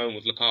wide at the moment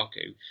with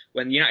Lukaku.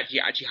 When United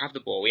actually have the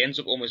ball, he ends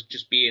up almost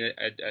just being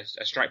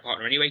a strike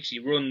partner anyway, because he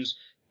runs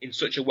in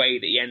such a way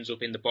that he ends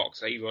up in the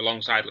box, either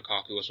alongside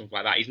Lukaku or something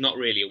like that. He's not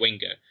really a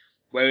winger.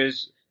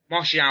 Whereas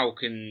Martial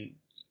can,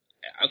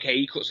 okay,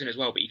 he cuts in as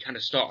well, but he kind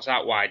of starts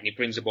out wide and he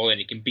brings the ball in.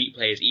 He can beat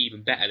players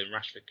even better than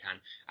Rashford can.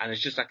 And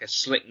there's just like a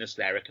slickness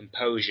there, a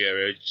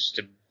composure, or just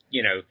a,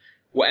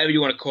 whatever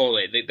you want to call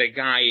it. The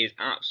guy is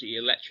absolutely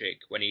electric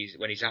when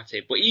he's at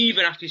it. But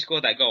even after he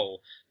scored that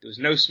goal, there was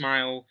no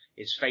smile.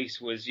 His face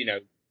was,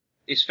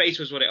 his face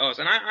was what it was.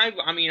 And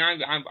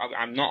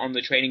I'm not on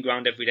the training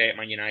ground every day at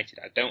Man United.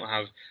 I don't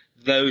have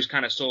those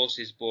kind of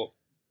sources, but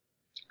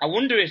I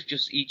wonder if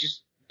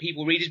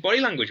people read his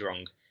body language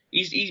wrong.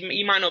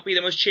 He might not be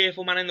the most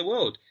cheerful man in the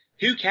world.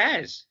 Who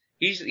cares?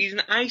 He's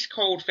an ice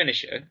cold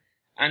finisher,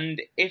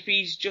 and if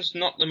he's just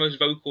not the most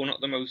vocal, not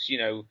the most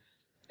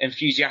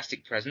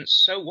enthusiastic presence,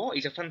 so what?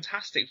 He's a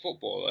fantastic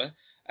footballer,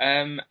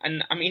 and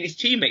I mean his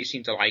teammates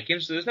seem to like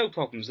him, so there's no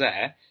problems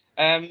there.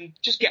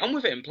 Just get on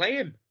with it and play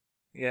him.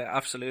 Yeah,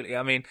 absolutely.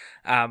 I mean,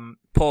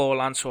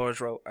 Paul Ansors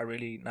wrote a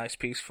really nice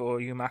piece for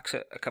UMax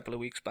a couple of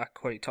weeks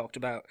back where he talked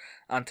about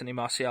Anthony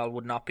Martial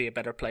would not be a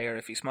better player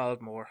if he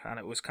smiled more, and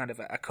it was kind of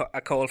a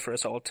call for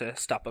us all to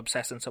stop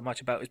obsessing so much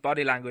about his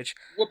body language.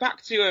 We're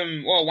back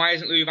to why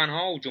isn't Louis van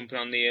Gaal jumping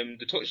on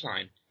the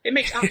touchline? It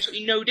makes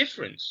absolutely no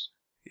difference.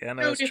 Yeah,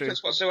 no difference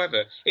true.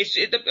 Whatsoever.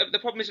 The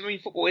problem is,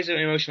 football is an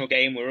emotional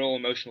game. We're all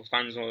emotional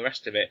fans and all the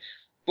rest of it,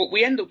 but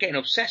we end up getting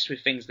obsessed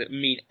with things that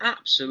mean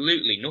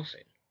absolutely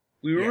nothing.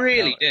 We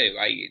really do.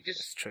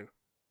 It's true.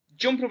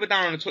 Jumping up and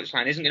down on the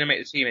touchline isn't going to make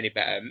the team any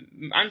better.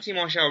 Anthony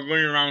Martial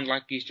running around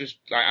like he's just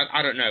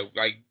I don't know,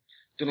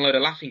 done a load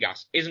of laughing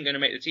gas isn't going to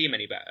make the team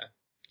any better.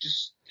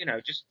 Just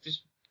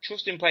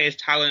trust in players'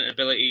 talent,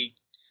 ability,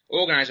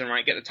 organise them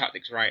right, get the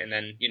tactics right, and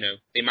then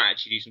they might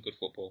actually do some good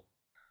football.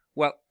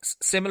 Well,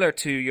 similar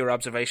to your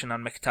observation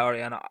on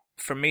Mkhitaryan,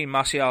 for me,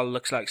 Martial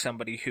looks like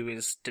somebody who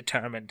is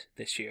determined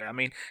this year. I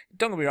mean,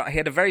 don't get me wrong, he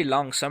had a very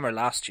long summer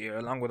last year,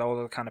 along with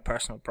all the kind of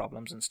personal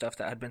problems and stuff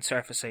that had been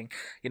surfacing.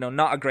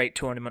 Not a great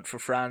tournament for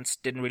France,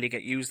 didn't really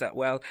get used that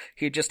well.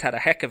 He just had a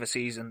heck of a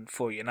season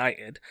for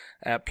United,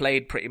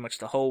 played pretty much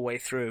the whole way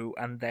through,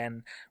 and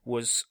then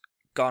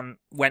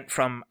went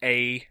from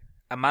a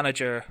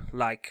manager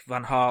like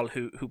Van Gaal,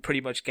 who pretty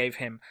much gave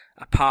him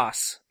a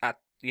pass at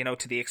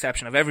to the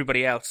exception of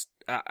everybody else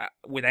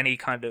with any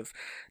kind of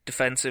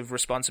defensive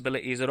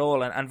responsibilities at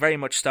all, and very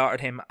much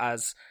started him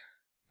as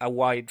a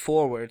wide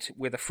forward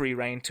with a free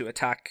rein to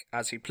attack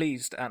as he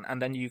pleased.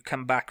 And then you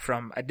come back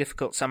from a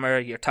difficult summer,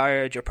 you're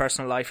tired, your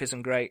personal life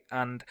isn't great,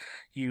 and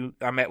you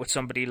are met with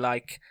somebody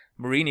like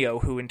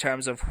Mourinho, who in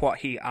terms of what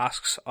he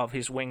asks of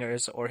his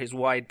wingers or his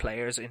wide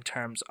players, in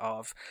terms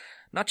of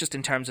not just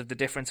in terms of the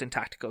difference in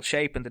tactical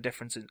shape and the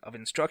difference of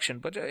instruction,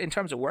 but in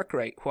terms of work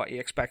rate, what he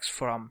expects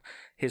from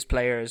his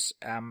players.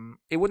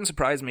 It wouldn't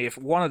surprise me if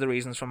one of the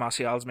reasons for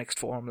Martial's mixed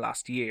form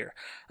last year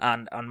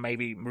and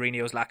maybe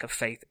Mourinho's lack of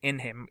faith in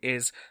him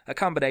is a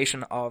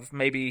combination of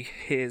maybe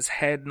his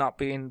head not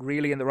being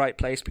really in the right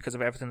place because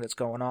of everything that's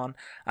going on,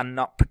 and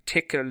not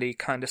particularly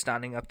kind of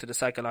standing up to the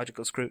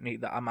psychological scrutiny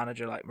that a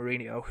manager like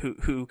Mourinho,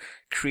 who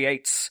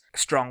creates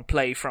strong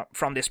play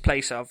from this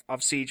place of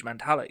siege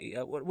mentality.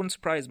 It wouldn't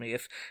surprise me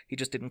if he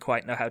just didn't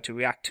quite know how to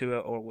react to it,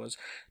 or was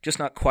just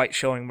not quite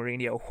showing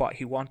Mourinho what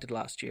he wanted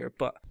last year.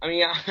 But I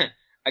mean,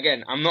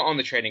 again, I'm not on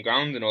the training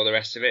ground and all the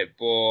rest of it,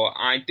 but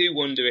I do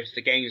wonder if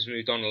the game's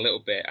moved on a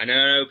little bit. I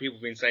know people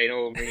have been saying,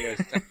 "Oh,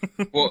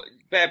 Mourinho's,"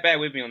 but bear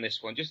with me on this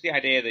one. Just the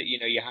idea that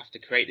you have to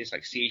create this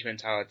siege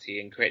mentality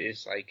and create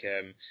this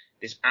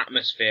this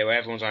atmosphere where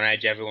everyone's on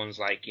edge, everyone's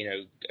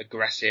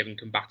aggressive and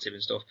combative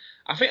and stuff.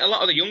 I think a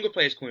lot of the younger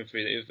players coming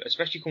through, that have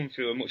especially come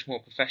through a much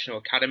more professional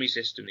academy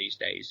system these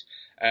days,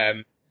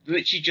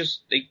 literally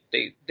just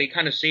they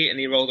kind of see it and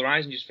they roll their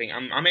eyes and just think,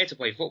 I'm here to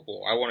play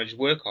football. I want to just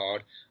work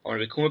hard. I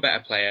want to become a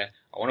better player.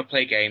 I want to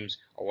play games.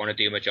 I want to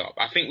do my job.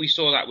 I think we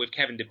saw that with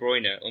Kevin De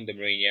Bruyne under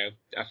Mourinho.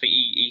 I think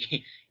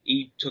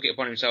he took it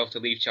upon himself to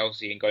leave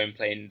Chelsea and go and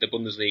play in the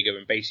Bundesliga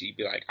and basically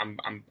be like, I'm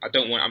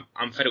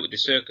fed up with the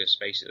circus,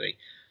 basically.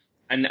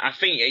 And I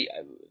think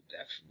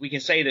we can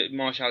say that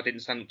Martial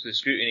didn't stand up to the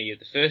scrutiny of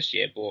the first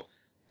year, but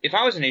if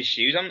I was in his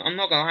shoes, I'm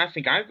not gonna lie, I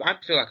think I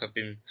feel like I've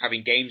been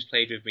having games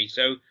played with me.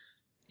 So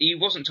he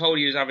wasn't told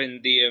he was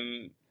having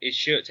his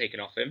shirt taken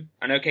off him.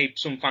 And okay,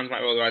 some fans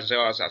might roll their eyes and say,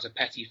 "Oh, that's a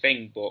petty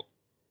thing," but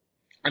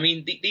I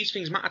mean, these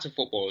things matter to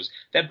footballers.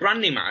 Their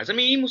branding matters. I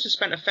mean, he must have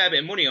spent a fair bit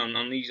of money on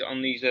this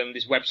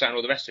website and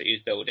all the rest of it he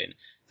was building.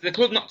 For the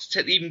club not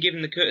to even give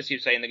him the courtesy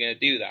of saying they're going to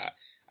do that,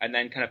 and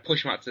then kind of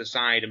push him out to the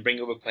side and bring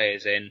other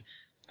players in.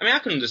 I mean, I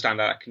can understand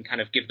that can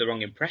kind of give the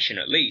wrong impression,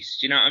 at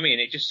least. You know what I mean?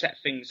 It just sets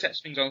things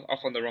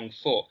off on the wrong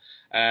foot.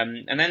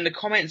 And then the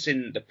comments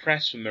in the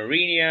press from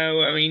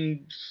Mourinho. I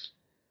mean,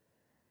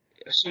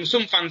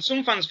 some fans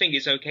think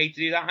it's okay to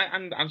do that.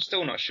 I'm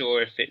still not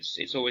sure if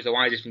it's always the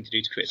wisest thing to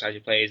do to criticise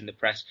your players in the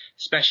press,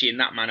 especially in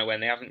that manner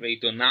when they haven't really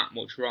done that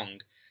much wrong.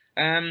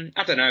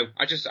 I don't know.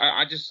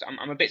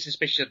 I'm a bit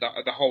suspicious of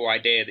the whole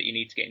idea that you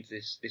need to get into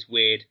this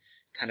weird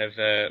kind of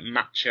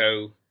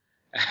macho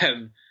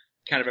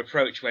kind of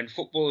approach when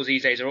footballers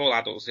these days are all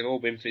adults. They've all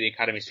been through the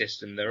academy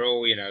system. They're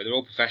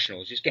all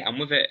professionals. Just get on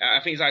with it.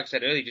 I think, like I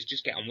said earlier,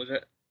 just get on with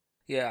it.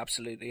 Yeah,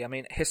 absolutely. I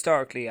mean,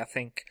 historically, I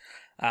think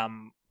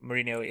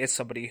Mourinho is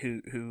somebody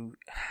who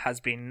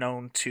has been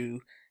known to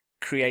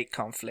create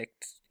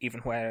conflict even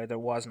where there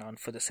was none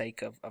for the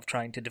sake of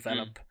trying to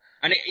develop.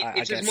 And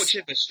it's as much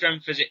of a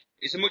strength as it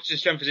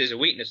is a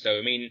weakness, though.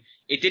 I mean,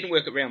 it didn't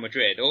work at Real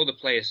Madrid. All the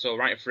players saw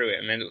right through it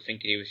and ended up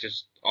thinking he was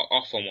just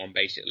off on one,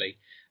 basically.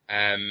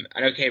 And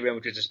okay, Real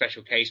Madrid's a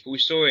special case, but we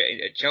saw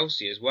it at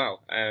Chelsea as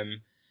well.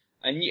 And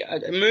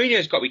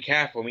Mourinho's got to be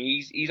careful. I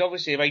mean, he's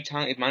obviously a very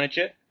talented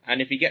manager,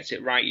 and if he gets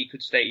it right, he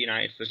could stay at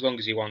United for as long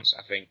as he wants,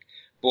 I think.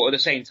 But at the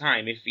same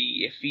time, if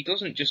he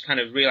doesn't just kind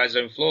of realise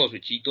his own flaws,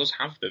 which he does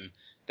have them,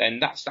 then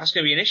that's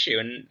going to be an issue.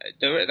 And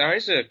there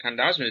has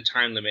been a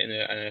time limit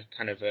and a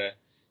kind of a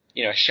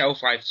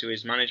shelf life to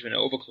his management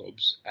at other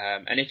clubs.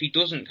 And if he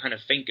doesn't kind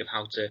of think of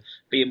how to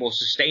be a more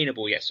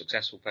sustainable yet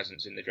successful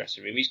presence in the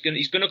dressing room, he's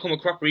going to come a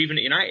cropper even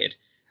at United,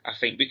 I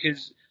think,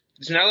 because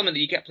there's an element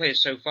that you get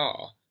players so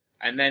far,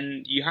 and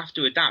then you have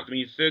to adapt. I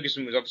mean,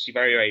 Ferguson was obviously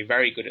very, very,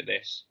 very good at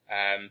this.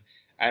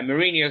 And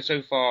Mourinho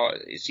so far,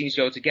 it seems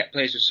to be able to get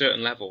players to a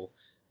certain level,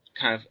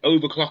 kind of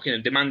overclocking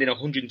and demanding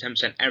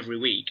 110% every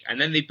week,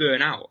 and then they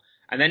burn out.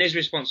 And then his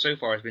response so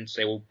far has been to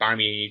say, "Well, buy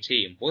me a new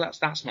team." Well,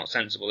 that's not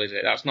sensible, is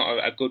it? That's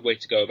not a good way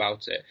to go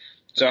about it.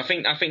 So I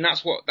think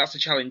that's the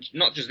challenge,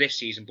 not just this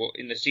season, but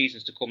in the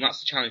seasons to come.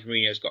 That's the challenge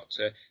Mourinho's got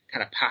to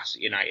kind of pass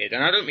at United.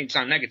 And I don't mean to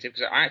sound negative,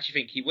 because I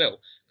actually think he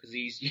will, because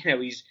he's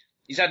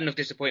had enough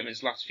disappointments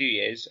the last few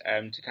years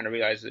to kind of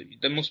realise that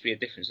there must be a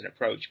difference in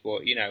approach.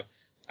 But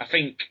I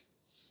think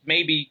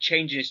maybe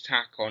changing his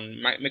tack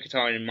on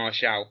Mkhitaryan and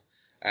Martial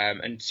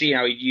and seeing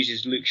how he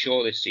uses Luke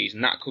Shaw this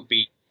season, that could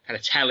be kind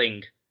of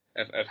telling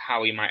of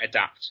how he might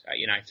adapt at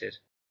United.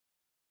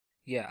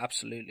 Yeah,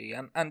 absolutely.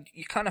 And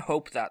you kind of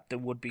hope that there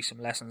would be some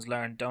lessons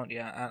learned, don't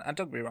you? And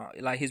don't get me wrong,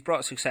 like, he's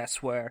brought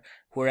success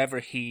wherever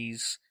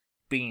he's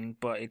been,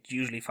 but it's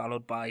usually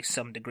followed by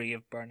some degree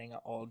of burning it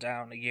all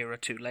down a year or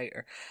two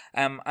later.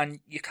 And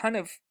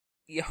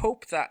you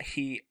hope that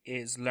he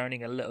is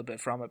learning a little bit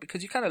from it,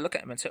 because you kind of look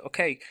at him and say,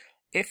 okay,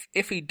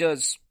 if he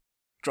does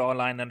draw a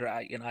line under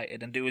at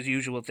United and do his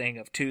usual thing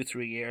of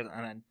 2-3 years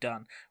and then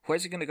done,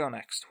 where's he going to go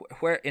next?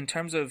 Where, in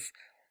terms of,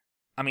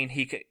 I mean,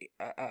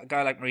 a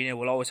guy like Mourinho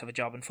will always have a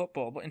job in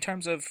football, but in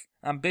terms of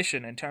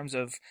ambition, in terms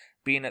of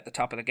being at the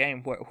top of the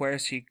game, where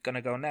is he going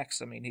to go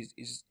next? I mean,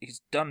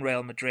 he's done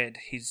Real Madrid,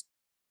 he's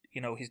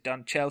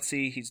done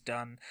Chelsea, he's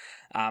done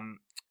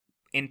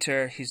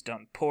Inter, he's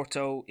done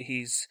Porto,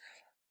 he's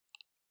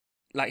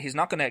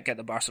not going to get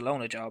the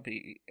Barcelona job,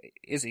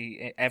 is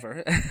he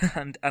ever?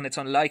 and it's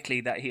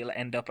unlikely that he'll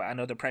end up at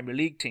another Premier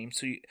League team.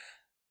 So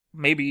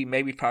maybe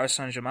Paris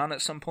Saint-Germain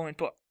at some point.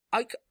 But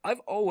I've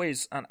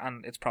always,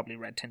 and it's probably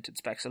red-tinted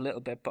specs a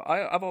little bit, but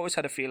I've always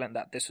had a feeling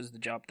that this was the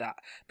job that,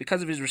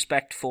 because of his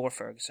respect for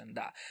Ferguson,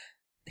 that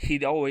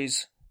he'd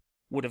always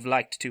would have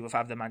liked to have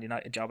had the Man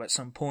United job at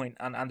some point.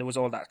 And there was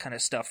all that kind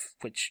of stuff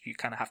which you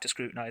kind of have to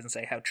scrutinise and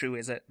say, how true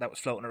is it? That was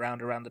floating around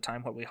the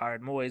time when we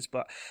hired Moyes,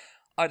 but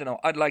I don't know.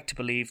 I'd like to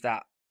believe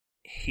that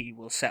he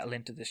will settle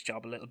into this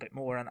job a little bit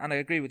more, and I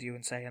agree with you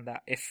in saying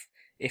that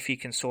if he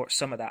can sort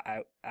some of that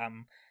out,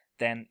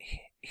 then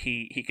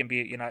he can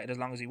be at United as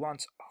long as he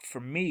wants. For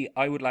me,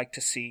 I would like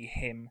to see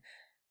him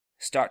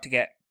start to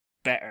get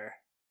better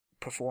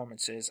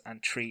performances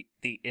and treat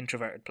the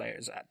introverted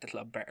players at the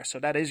club better.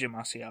 So that is your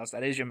Martials,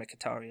 that is your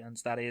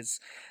Mkhitaryan's, that is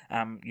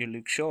your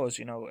Luke Shaws.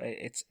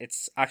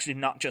 It's actually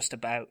not just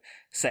about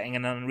setting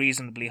an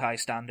unreasonably high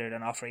standard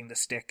and offering the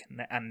stick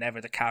and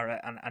never the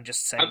carrot and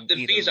just saying.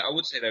 The thing is that I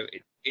would say though,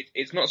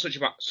 it's not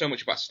so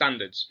much about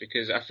standards,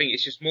 because I think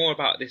it's just more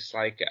about this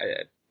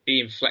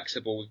being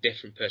flexible with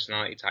different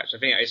personality types. I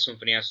think that is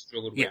something he has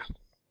struggled with.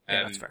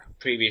 Yeah, that's fair.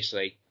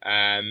 Previously.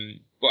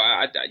 But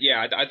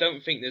I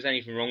don't think there's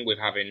anything wrong with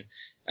having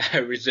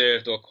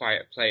reserved or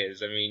quiet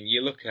players. I mean,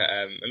 you look at,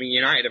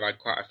 United have had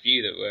quite a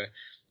few that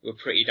were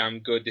pretty damn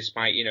good,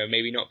 despite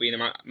maybe not being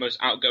the most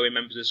outgoing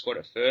members of the squad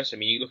at first. I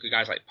mean, you look at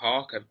guys like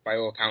Parker. By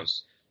all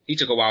accounts, he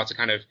took a while to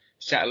kind of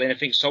settle in. I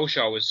think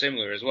Solskjaer was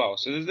similar as well.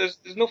 So there's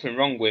nothing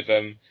wrong with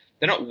them.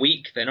 They're not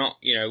weak. They're not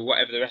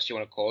whatever the rest you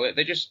want to call it.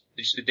 They're just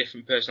a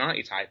different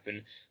personality type.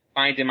 And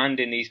by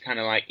demanding these kind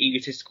of like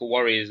egotistical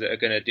warriors that are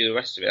going to do the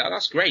rest of it,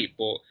 that's great.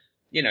 But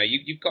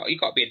you've got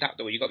to be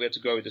adaptable. You've got to be able to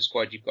grow with the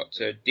squad. You've got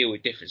to deal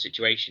with different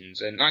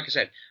situations. And like I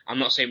said, I'm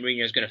not saying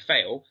Mourinho's going to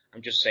fail.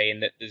 I'm just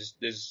saying that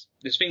there's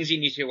things he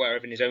needs to be aware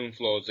of in his own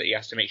flaws that he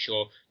has to make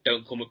sure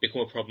don't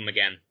become a problem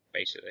again,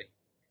 basically.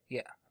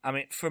 Yeah, I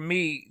mean, for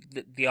me,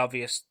 the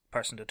obvious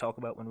person to talk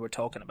about when we're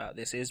talking about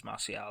this is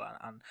Martial,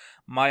 and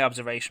my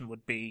observation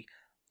would be,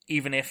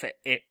 even if it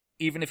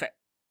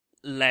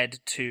led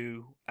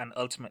to an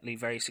ultimately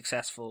very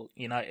successful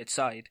United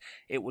side,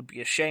 it would be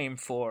a shame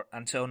for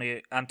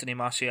Anthony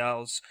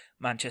Martial's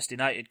Manchester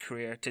United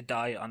career to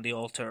die on the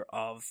altar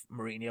of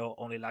Mourinho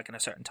only liking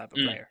a certain type of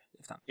player.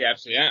 Yeah,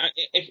 absolutely.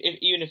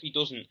 Even if he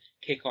doesn't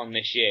kick on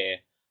this year,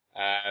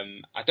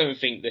 I don't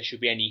think there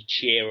should be any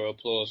cheer or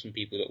applause from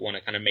people that want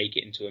to kind of make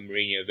it into a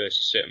Mourinho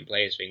versus certain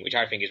players thing, which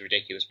I think is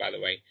ridiculous, by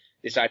the way.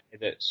 This idea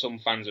that some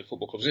fans of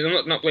football clubs,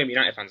 I'm not blaming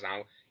United fans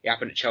now, it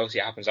happened at Chelsea,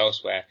 it happens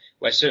elsewhere,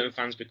 where certain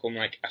fans become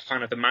like a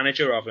fan of the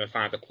manager rather than a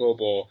fan of the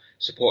club or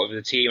supporter of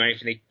the team or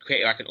anything. They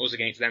create like an us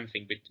against them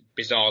thing,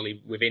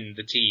 bizarrely within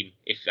the team,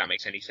 if that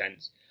makes any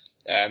sense.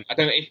 I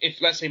don't know,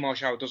 if let's say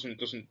Martial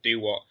doesn't do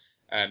what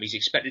he's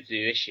expected to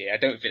do this year, I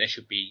don't think there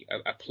should be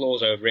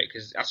applause over it,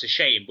 because that's a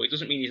shame, but it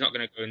doesn't mean he's not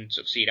going to go and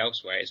succeed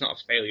elsewhere. It's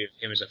not a failure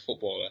of him as a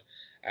footballer.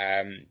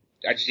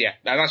 That's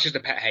just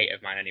a pet hate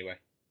of mine anyway.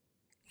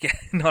 Yeah,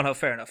 no,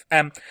 fair enough.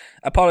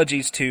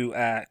 Apologies to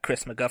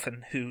Chris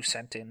McGuffin, who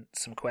sent in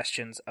some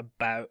questions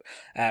about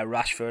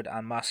Rashford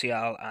and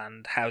Martial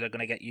and how they're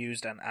going to get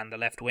used and the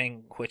left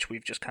wing, which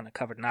we've just kind of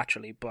covered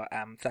naturally. But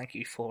thank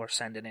you for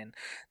sending in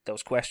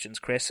those questions,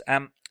 Chris.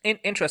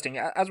 Interesting,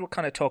 as we're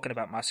kind of talking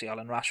about Martial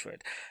and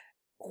Rashford,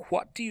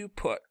 what do you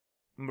put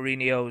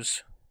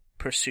Mourinho's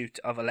pursuit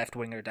of a left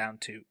winger down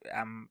to?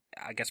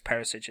 I guess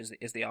Perisic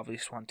is the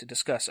obvious one to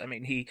discuss. I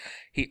mean,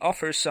 he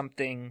offers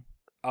something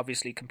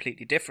obviously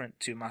completely different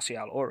to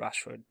Martial or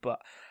Rashford, but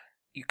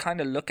you kind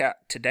of look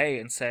at today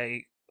and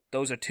say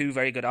those are two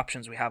very good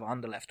options we have on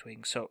the left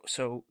wing.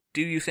 So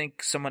do you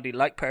think somebody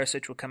like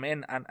Perisic will come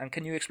in, and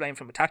can you explain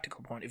from a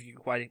tactical point of view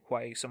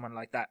why someone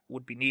like that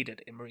would be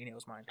needed in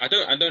Mourinho's mind? I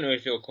don't know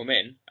if he'll come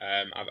in.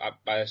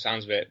 By the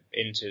sounds of it,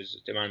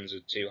 Inter's demands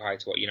are too high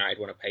to what United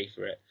want to pay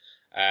for it.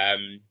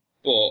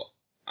 But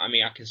I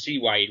mean, I can see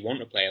why he'd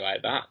want a player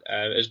like that.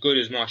 As good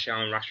as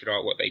Martial and Rashford are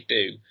at what they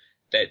do,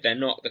 they're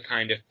not the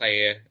kind of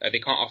player, they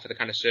can't offer the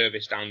kind of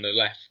service down the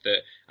left that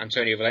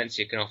Antonio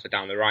Valencia can offer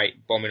down the right,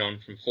 bombing on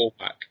from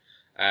fullback.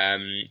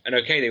 And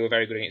okay, they were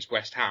very good against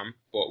West Ham,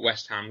 but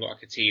West Ham looked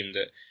like a team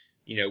that,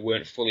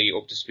 weren't fully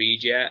up to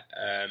speed yet.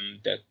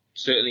 They're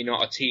certainly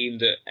not a team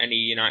that any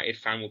United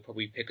fan will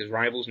probably pick as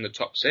rivals in the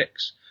top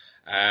six.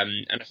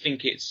 And I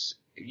think it's,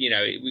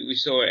 we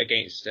saw it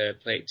against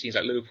teams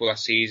like Liverpool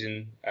last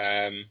season,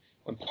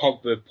 when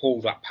Pogba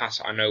pulled that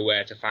pass out of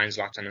nowhere to find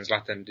Zlatan, and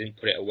Zlatan didn't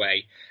put it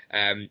away.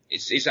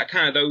 It's that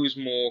kind of those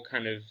more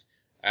kind of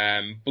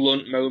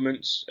blunt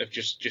moments of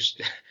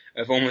just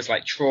of almost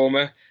like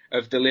trauma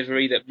of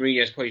delivery that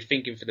Mourinho's probably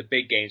thinking for the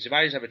big games. If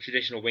I just have a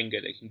traditional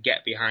winger that can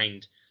get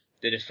behind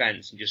the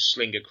defence and just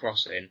sling a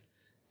cross in,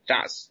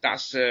 that's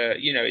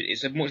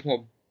it's a much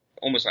more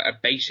almost like a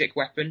basic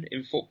weapon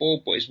in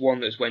football, but it's one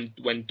that's when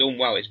done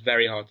well, it's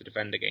very hard to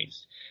defend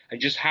against.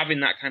 And just having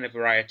that kind of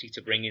variety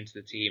to bring into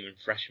the team and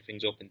freshen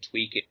things up and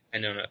tweak it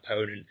depending on an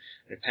opponent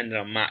and depending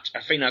on match,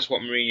 I think that's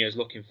what Mourinho is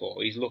looking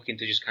for. He's looking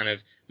to just kind of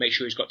make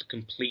sure he's got the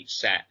complete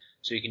set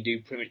so he can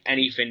do pretty much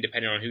anything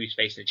depending on who he's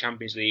facing in the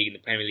Champions League, in the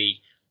Premier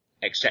League,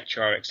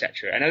 etc.,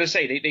 etc. And as I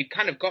say, they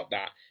kind of got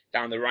that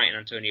down the right in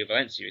Antonio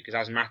Valencia, because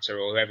as Mata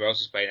or whoever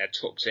else is playing there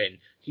tucks in,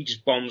 he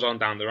just bombs on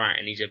down the right,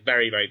 and he's a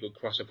very, very good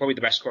crosser, probably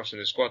the best crosser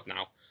in the squad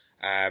now.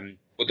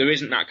 But there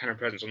isn't that kind of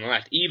presence on the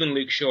left. Even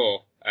Luke Shaw,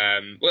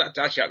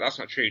 that's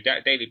not true.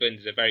 Daley Blind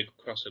is a very good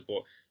crosser,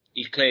 but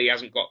he clearly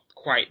hasn't got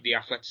quite the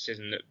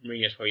athleticism that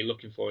Mourinho's probably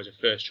looking for as a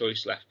first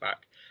choice left back.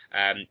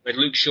 But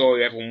Luke Shaw,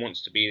 who everyone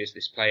wants to be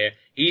this player,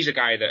 he's a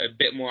guy that a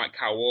bit more like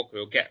Kyle Walker,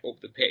 he'll get up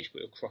the pitch,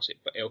 but he'll cross it,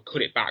 but he'll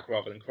cut it back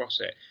rather than cross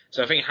it.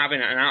 So I think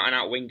having an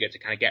out-and-out winger to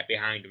kind of get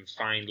behind and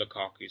find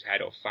Lukaku's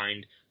head or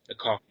find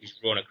Lukaku's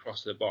run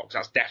across the box,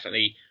 that's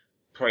definitely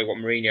probably what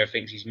Mourinho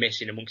thinks he's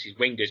missing amongst his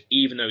wingers,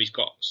 even though he's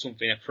got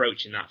something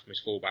approaching that from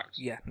his fullbacks.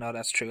 Yeah, no,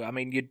 that's true. I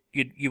mean,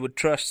 you would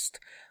trust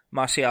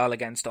Martial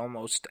against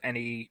almost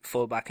any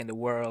fullback in the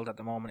world at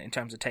the moment in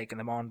terms of taking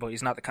them on, but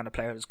he's not the kind of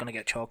player that's going to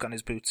get chalk on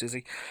his boots, is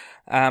he?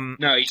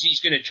 No,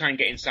 he's going to try and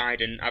get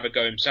inside and have a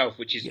go himself,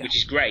 which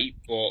is great,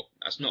 but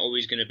that's not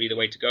always going to be the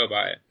way to go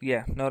about it.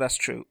 Yeah, no, that's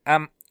true.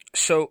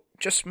 So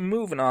just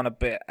moving on a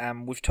bit,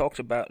 we've talked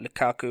about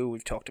Lukaku,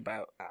 we've talked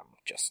about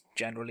just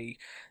generally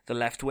the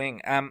left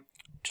wing.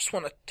 Just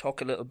want to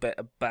talk a little bit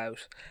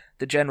about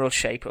the general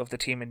shape of the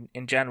team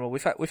in general.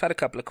 We've had a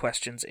couple of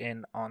questions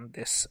in on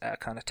this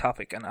kind of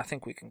topic, and I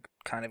think we can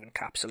kind of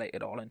encapsulate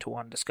it all into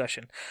one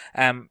discussion.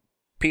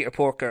 Peter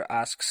Porker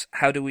asks,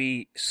 how do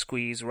we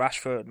squeeze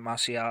Rashford,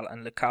 Martial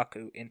and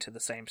Lukaku into the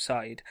same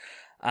side?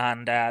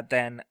 And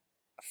then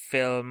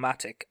Phil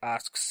Matic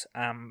asks,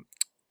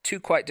 two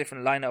quite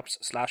different lineups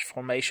 /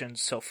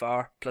 formations so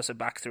far, plus a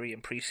back three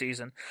in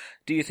pre-season.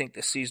 Do you think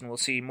this season will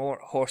see more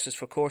horses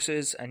for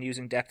courses and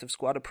using depth of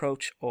squad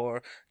approach,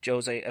 or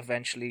Jose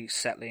eventually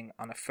settling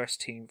on a first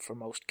team for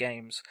most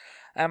games?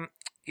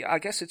 I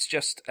guess it's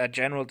just a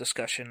general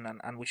discussion,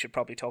 and we should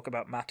probably talk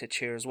about Matic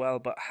here as well,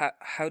 but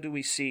how do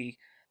we see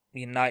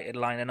United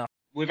lining up?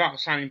 Without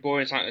sounding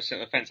boring like the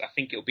centre defence, I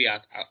think it'll be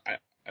a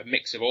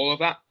mix of all of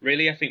that,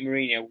 really. I think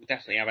Mourinho will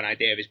definitely have an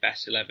idea of his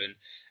best 11.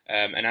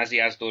 And as he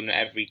has done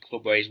at every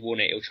club where he's won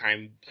it, he'll try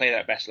and play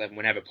that best 11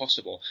 whenever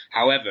possible.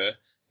 However,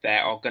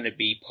 there are going to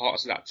be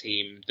parts of that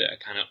team that are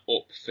kind of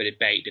up for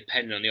debate,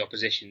 depending on the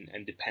opposition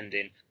and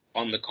depending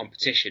on the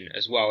competition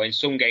as well. In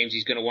some games,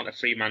 he's going to want a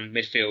three-man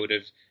midfield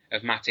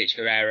of Matic,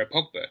 Herrera,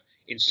 Pogba.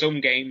 In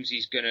some games,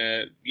 he's going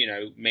to,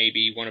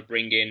 maybe want to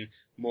bring in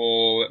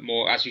more,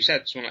 as you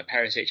said, someone like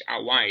Perisic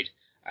out wide.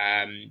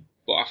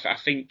 But I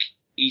think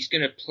he's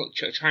going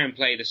to try and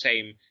play the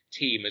same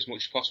team as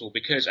much as possible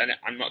because, and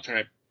I'm not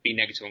trying to be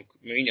negative on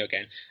Mourinho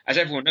again, as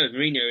everyone knows,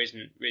 Mourinho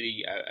isn't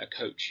really a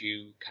coach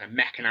who kind of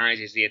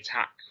mechanises the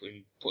attack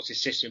and puts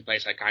his system in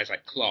place like guys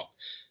like Klopp,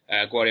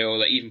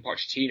 Guardiola, even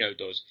Pochettino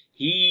does.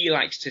 He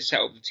likes to set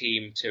up the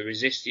team to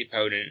resist the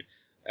opponent,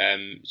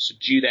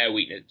 subdue their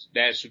weakness,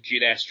 subdue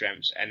their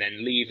strengths, and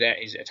then leave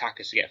his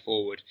attackers to get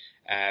forward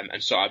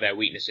and sort out their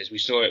weaknesses. We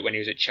saw it when he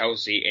was at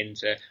Chelsea,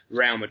 into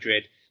Real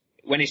Madrid.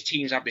 When his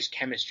teams have this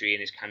chemistry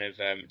and this kind of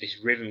this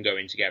rhythm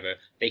going together,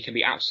 they can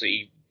be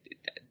absolutely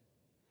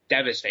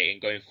devastating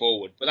going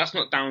forward. But that's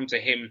not down to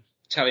him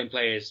telling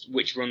players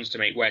which runs to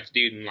make, where to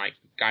do them, like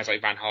guys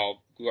like Van Gaal,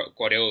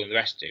 Guardiola and the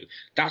rest do.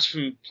 That's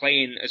from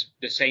playing as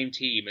the same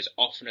team as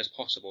often as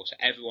possible, so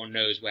everyone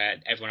knows where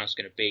everyone else is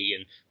going to be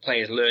and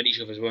players learn each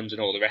other's runs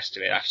and all the rest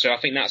of it. So I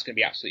think that's going to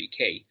be absolutely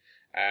key.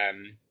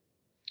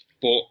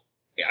 But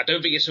I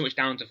don't think it's so much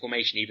down to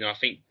formation, even though I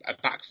think a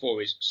back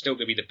four is still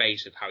going to be the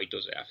base of how he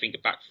does it. I think a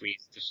back three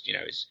is just,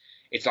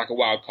 it's like a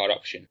wild card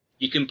option.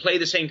 You can play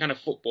the same kind of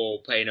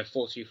football playing a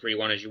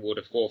 4-2-3-1 as you would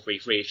a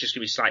 4-3-3. It's just going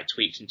to be slight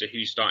tweaks into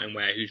who's starting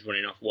where, who's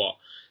running off what.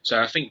 So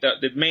I think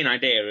that the main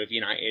idea of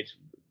United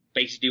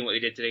basically doing what they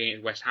did today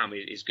against West Ham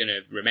is going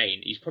to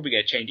remain. He's probably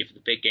going to change it for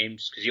the big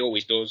games because he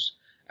always does,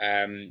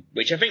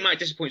 which I think might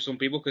disappoint some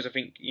people because I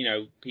think,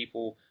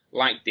 people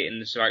liked it in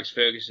the Sir Alex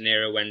Ferguson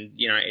era when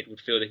United would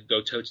feel they could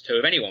go toe-to-toe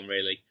with anyone,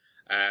 really.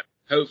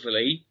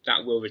 Hopefully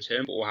that will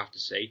return, but we'll have to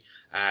see.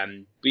 But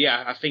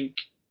yeah, I think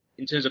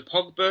in terms of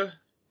Pogba,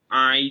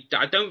 I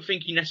don't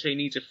think he necessarily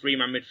needs a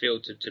three-man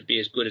midfield to be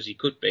as good as he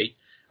could be.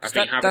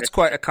 That's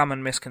quite a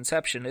common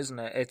misconception, isn't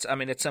it? It's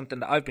something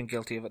that I've been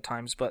guilty of at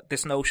times, but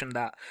this notion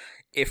that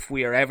if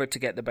we are ever to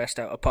get the best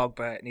out of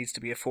Pogba, it needs to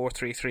be a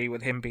 4-3-3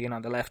 with him being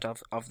on the left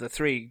of the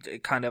three,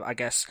 kind of, I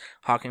guess,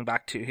 harking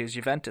back to his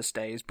Juventus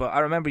days. But I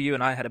remember you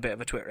and I had a bit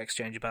of a Twitter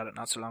exchange about it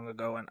not so long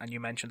ago, and you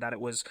mentioned that it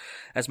was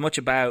as much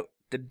about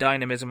the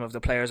dynamism of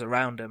the players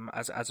around him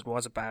as it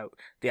was about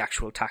the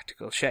actual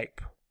tactical shape.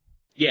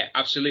 Yeah,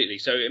 absolutely.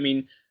 So, I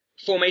mean,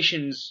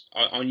 formations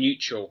are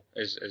neutral,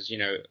 as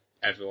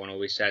everyone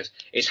always says.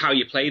 It's how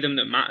you play them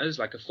that matters.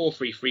 Like a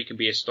 4-3-3 can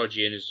be as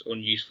stodgy and as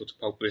unuseful to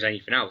Pogba as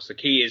anything else. The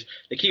key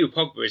with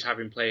Pogba is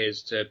having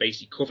players to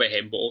basically cover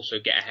him, but also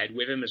get ahead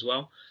with him as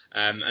well.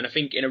 And I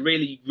think in a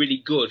really, really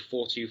good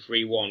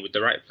 4-2-3-1 with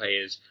the right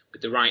players,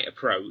 with the right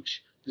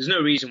approach, there's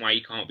no reason why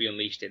you can't be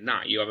unleashed in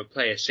that. You have a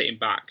player sitting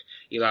back,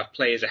 you'll have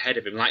players ahead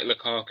of him, like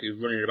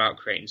Lukaku, running about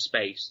creating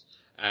space.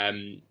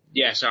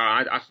 So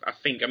I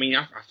think,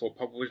 I thought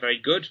Pogba was very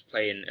good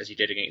playing as he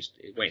did against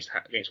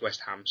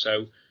West Ham.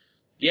 So,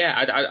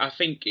 yeah, I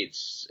think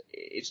it's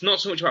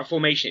not so much about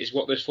formation, it's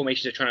what those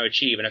formations are trying to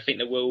achieve. And I think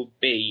there will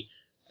be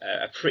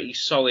a pretty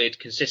solid,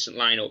 consistent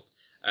lineup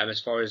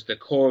as far as the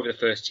core of the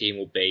first team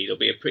will be. There'll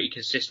be a pretty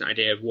consistent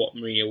idea of what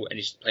Mourinho and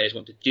his players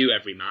want to do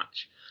every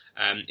match.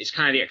 It's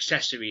kind of the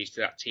accessories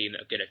to that team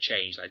that are going to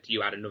change. Like, do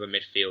you add another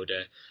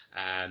midfielder?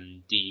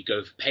 Do you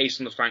go for pace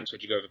on the flanks, or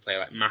do you go for a player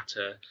like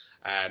Mata?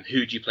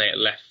 Who do you play at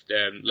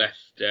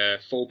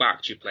left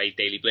fullback? Do you play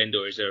Daley Blind,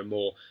 or is there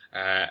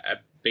a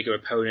bigger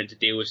opponent to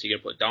deal with? So you're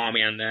going to put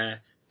Darmian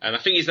there. I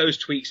think it's those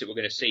tweaks that we're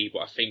going to see, but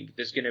I think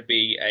there's going to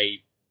be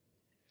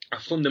a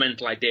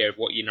fundamental idea of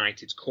what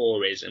United's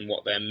core is and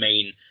what their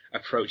main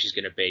approach is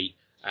going to be.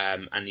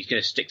 And he's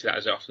going to stick to that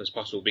as often as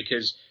possible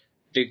because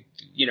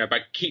by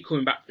keep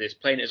coming back to this,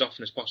 playing it as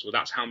often as possible,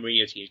 that's how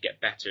Mourinho teams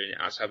get better, and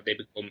that's how they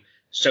become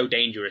so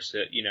dangerous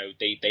that,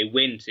 they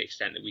win to the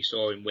extent that we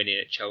saw him winning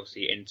at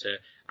Chelsea, Inter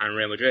and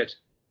Real Madrid.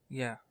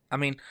 Yeah. I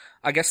mean,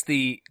 I guess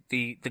the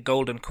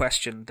golden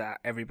question that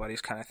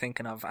everybody's kind of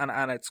thinking of,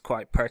 and it's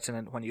quite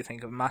pertinent when you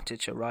think of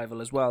Matic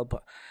arrival as well,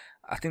 but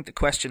I think the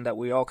question that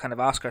we all kind of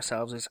ask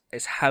ourselves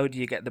is how do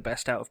you get the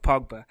best out of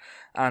Pogba?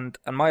 And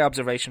my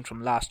observation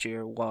from last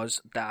year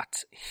was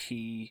that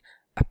he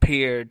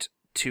appeared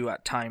to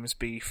at times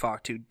be far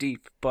too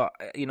deep, but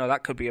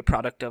that could be a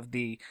product of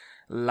the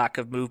lack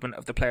of movement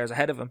of the players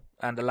ahead of him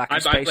and the lack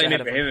of space ahead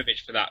of him. I blame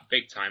Ibrahimovic for that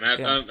big time.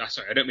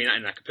 Sorry, I don't mean that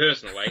in like a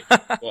personal way,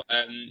 but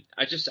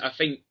I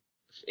think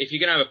if you're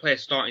going to have a player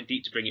starting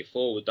deep to bring it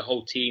forward, the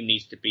whole team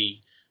needs to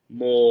be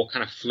more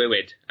kind of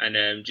fluid,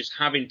 and just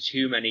having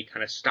too many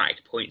kind of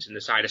static points in the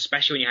side,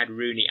 especially when you had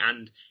Rooney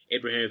and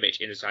Ibrahimovic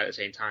in the side at the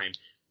same time.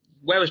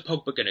 Where was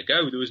Pogba going to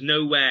go? There was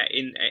nowhere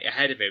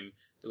ahead of him.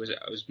 There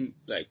was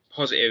like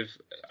positive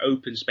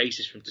open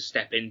spaces for him to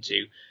step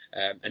into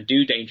and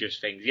do dangerous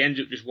things. He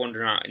ended up just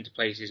wandering out into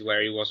places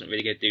where he wasn't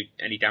really going to do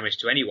any damage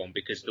to anyone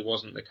because there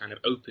wasn't the kind of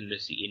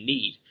openness that you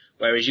need.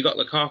 Whereas you got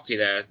Lukaku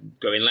there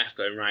going left,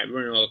 going right,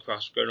 running all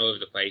across, going all over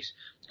the place.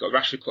 You've got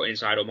Rashford cutting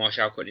inside or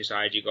Martial cutting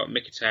inside. You've got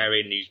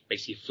Mkhitaryan who's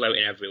basically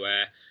floating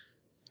everywhere.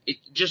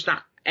 Just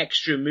that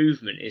extra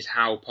movement is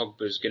how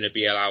Pogba's going to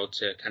be allowed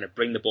to kind of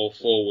bring the ball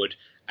forward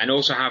and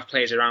also have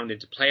players around him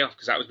to play off,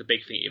 because that was the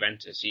big thing at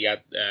Juventus. He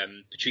had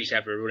Patrice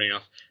Evra running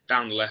off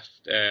down the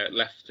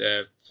left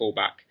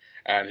full-back,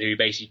 who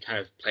basically kind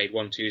of played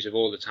 1-2s of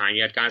all the time.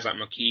 You had guys like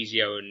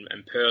Marquisio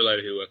and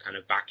Pirlo who were kind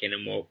of backing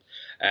him up,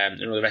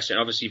 and all the rest. And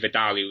obviously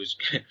Vidal, who was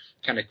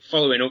kind of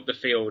following up the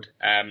field,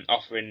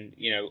 offering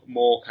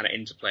more kind of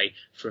interplay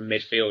from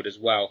midfield as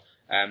well.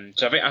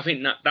 So I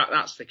think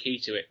that's the key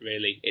to it,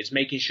 really. It's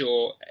making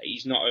sure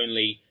he's not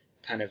only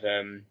kind of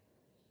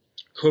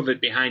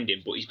covered behind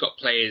him, but he's got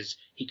players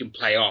he can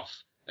play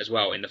off as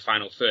well in the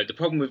final third. The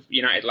problem with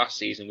United last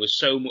season was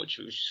so much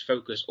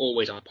focus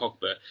always on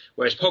Pogba,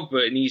 whereas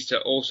Pogba needs to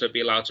also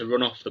be allowed to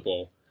run off the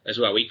ball as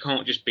well. He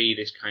can't just be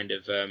this kind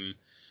of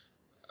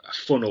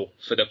funnel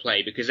for the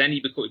play, because then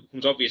it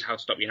becomes obvious how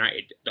to stop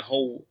United.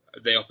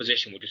 The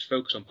opposition will just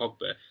focus on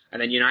Pogba,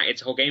 and then United's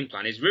whole game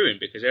plan is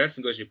ruined because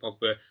everything goes through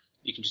Pogba.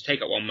 You can just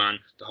take out one man,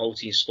 the whole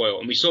team's spoiled.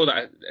 And we saw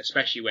that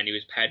especially when he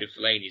was paired with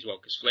Fellaini as well,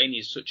 because Fellaini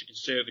is such a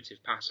conservative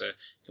passer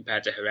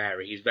compared to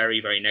Herrera. He's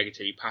very, very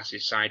negative. He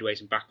passes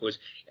sideways and backwards.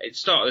 At the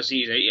start of the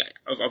season,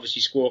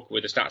 obviously Squawka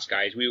with the stats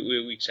guys,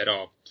 we said,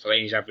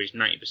 Fellaini's averaged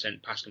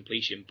 90% pass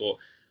completion, but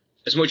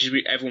as much as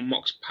everyone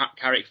mocks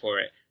Carrick for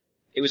it,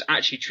 it was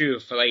actually true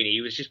of Fellaini.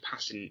 He was just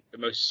passing the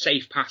most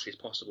safe passes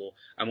possible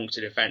amongst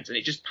the defence, and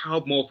it just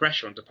piled more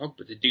pressure onto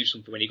Pogba to do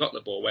something when he got the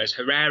ball. Whereas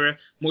Herrera,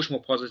 much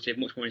more positive,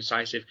 much more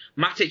incisive.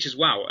 Matic as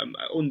well,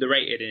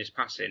 underrated in his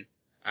passing.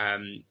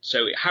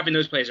 So having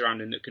those players around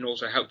him that can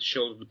also help to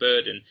shoulder the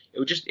burden, it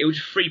would just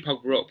free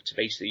Pogba up to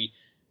basically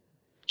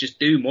just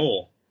do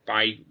more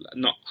by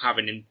not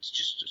having him to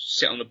just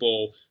sit on the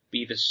ball,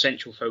 be the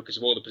central focus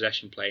of all the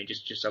possession play, and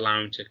just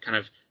allow him to kind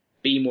of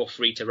be more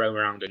free to roam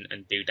around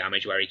and do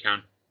damage where he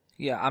can.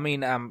 Yeah, I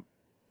mean,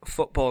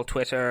 football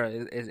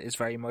Twitter is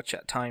very much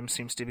at times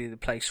seems to be the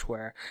place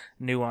where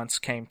nuance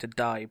came to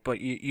die.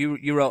 But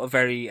you wrote a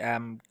very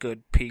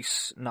good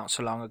piece not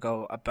so long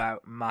ago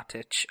about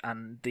Matic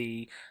and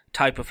the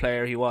type of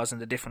player he was and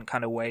the different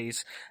kind of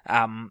ways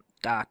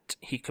that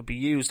he could be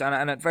used.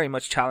 And it very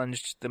much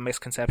challenged the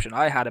misconception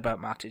I had about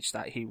Matic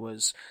that he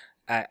was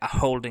a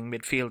holding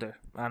midfielder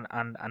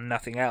and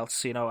nothing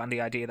else, and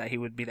the idea that he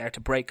would be there to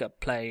break up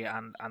play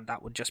and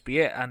that would just be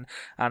it.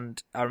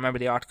 And I remember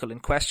the article in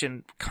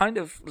question kind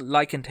of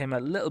likened him a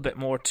little bit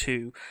more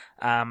to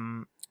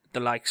the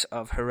likes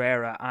of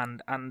Herrera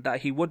and that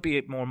he would be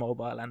more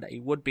mobile and that he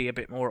would be a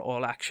bit more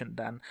all action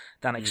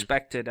than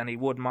expected, and he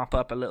would mop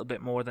up a little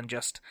bit more than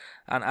just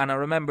and I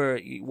remember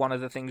one of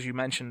the things you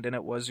mentioned in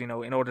it was, in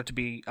order to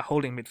be a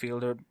holding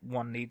midfielder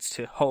one needs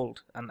to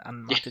hold, and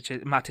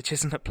Matic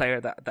isn't a player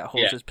that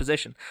holds his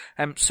position.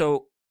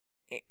 So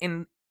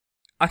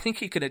I think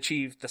he could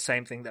achieve the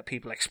same thing that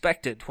people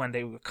expected when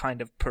they were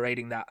kind of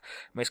parading that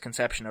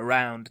misconception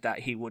around that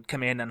he would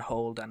come in and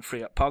hold and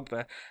free up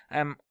Pogba.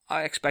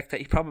 I expect that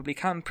he probably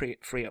can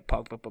free up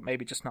Pogba, but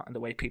maybe just not in the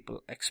way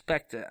people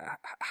expect it.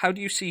 How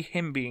do you see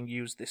him being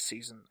used this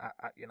season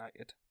at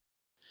United?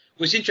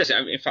 Well, it's interesting.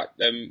 In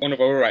fact, one of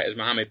our writers,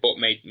 Mohammed Butt,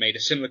 made a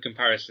similar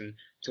comparison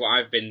to what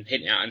I've been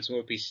hinting at in some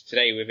other pieces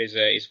today with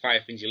his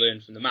 5 things you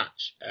learned from the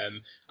match.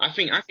 I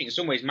think in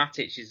some ways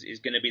Matic is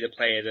going to be the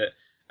player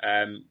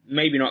that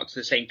maybe not to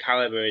the same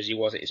calibre as he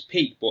was at his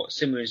peak, but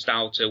similar in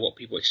style to what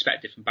people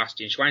expected from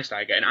Bastian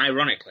Schweinsteiger. And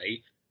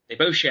ironically, they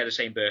both share the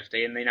same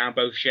birthday, and they now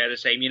both share the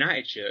same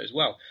United shirt as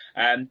well.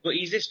 But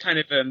he's this kind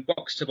of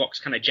box-to-box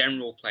kind of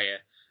general player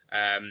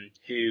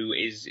who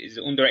is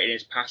underrated in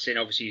his passing.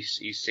 Obviously,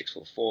 he's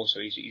 6'4", so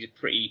he's a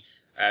pretty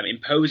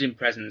imposing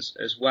presence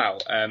as well.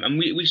 And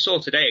we saw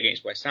today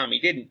against West Ham, he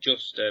didn't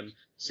just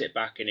sit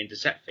back and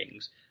intercept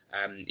things.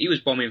 He was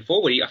bombing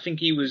forward. I think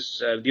he was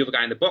the other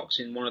guy in the box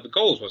in one of the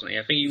goals, wasn't he?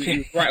 I think he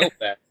was right up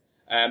there.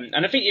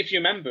 And I think if you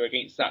remember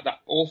against that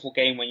awful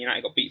game when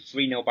United got beat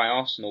 3-0 by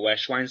Arsenal, where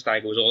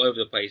Schweinsteiger was all over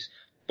the place,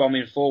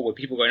 bombing forward,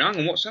 people going, hang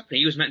on, what's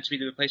happening? He was meant to be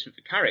the replacement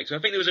for Carrick. So I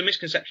think there was a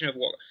misconception of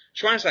what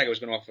Schweinsteiger was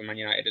going to offer Man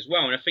United as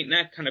well. And I think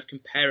they're kind of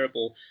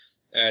comparable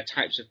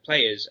types of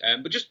players.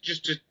 But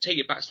just to take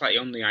it back slightly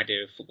on the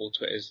idea of football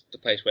Twitter as the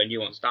place where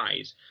nuance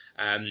dies.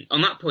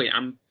 On that point,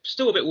 I'm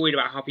still a bit worried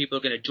about how people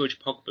are going to judge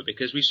Pogba,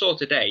 because we saw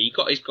today he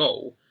got his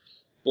goal,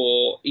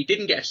 but he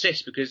didn't get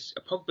assists, because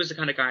Pogba's the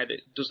kind of guy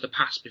that does the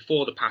pass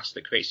before the pass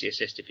that creates the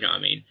assist, if you know what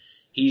I mean.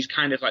 He's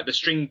kind of like the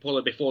string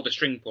puller before the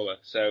string puller.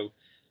 So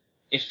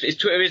if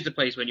Twitter is the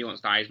place where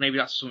nuance dies, maybe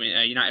that's something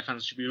United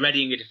fans should be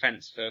readying a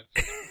defence for.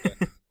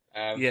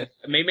 Yeah.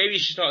 Maybe you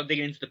should start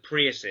digging into the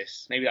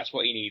pre-assists. Maybe that's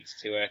what he needs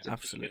to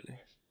absolutely.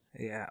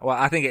 Yeah. Well,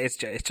 I think it's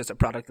just a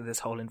product of this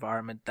whole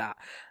environment that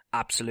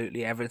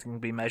absolutely everything can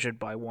be measured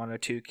by one or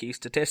two key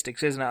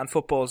statistics, isn't it? And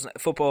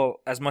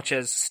football, as much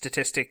as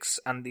statistics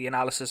and the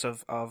analysis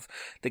of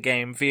the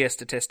game via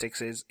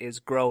statistics is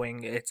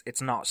growing,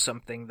 it's not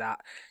something that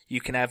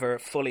you can ever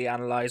fully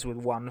analyze with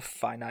one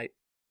finite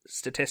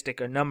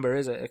statistic or number,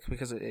 is it?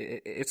 Because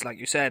it's like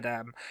you said,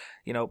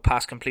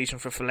 pass completion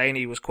for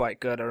Fellaini was quite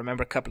good. I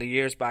remember a couple of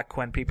years back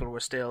when people were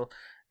still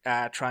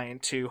trying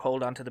to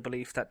hold on to the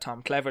belief that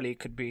Tom Cleverley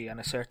could be an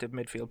assertive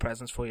midfield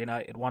presence for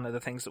United. One of the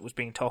things that was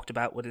being talked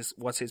about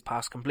was his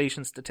pass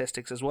completion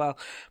statistics as well.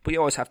 But you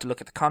always have to look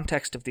at the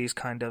context of these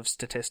kind of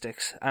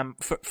statistics.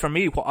 For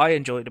me, what I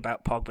enjoyed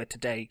about Pogba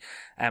today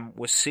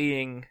was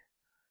seeing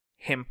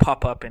him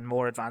pop up in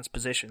more advanced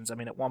positions. I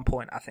mean, at one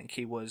point, I think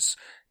he was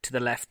to the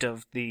left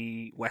of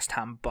the West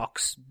Ham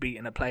box,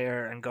 beating a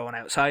player and going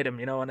outside him,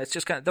 and it's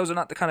just those are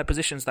not the kind of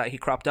positions that he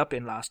cropped up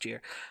in last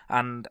year.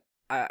 And,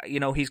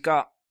 he's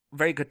got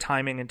very good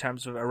timing in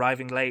terms of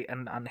arriving late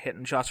and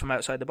hitting shots from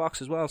outside the box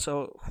as well.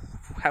 So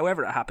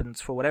however it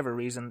happens, for whatever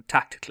reason,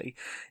 tactically,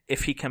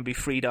 if he can be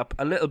freed up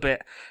a little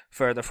bit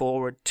further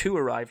forward to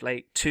arrive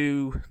late,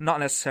 to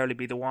not necessarily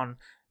be the one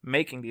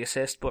making the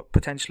assist, but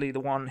potentially the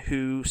one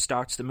who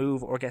starts the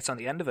move or gets on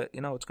the end of it.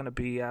 It's going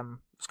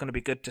to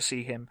be good to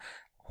see him.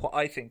 What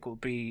I think will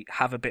be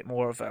have a bit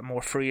more of a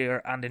more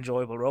freer and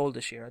enjoyable role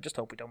this year. I just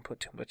hope we don't put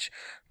too much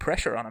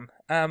pressure on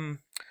him.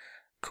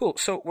 Cool.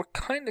 So we're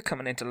kind of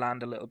coming into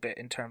land a little bit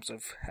in terms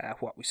of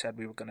what we said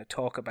we were going to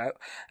talk about.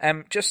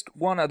 Just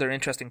one other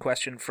interesting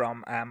question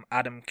from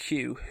Adam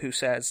Q, who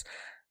says,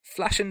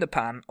 "Flash in the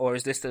pan, or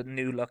is this the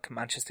new look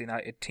Manchester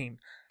United team?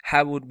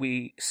 How would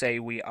we say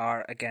we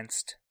are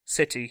against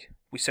City?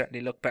 We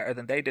certainly look better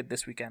than they did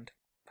this weekend."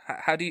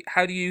 How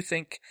do you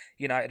think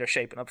United are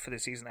shaping up for the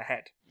season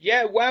ahead?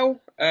 Yeah,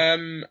 well,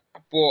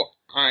 but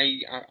I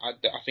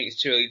think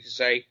it's too early to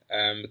say,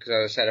 because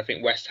as I said, I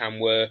think West Ham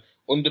were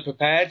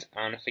underprepared,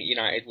 and I think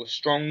United were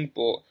strong,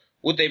 but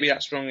would they be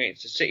that strong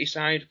against the City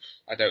side?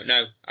 I don't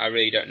know. I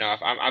really don't know.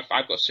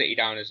 I've got City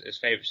down as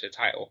favourites to the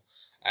title,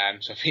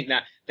 so I think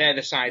that they're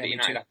the side that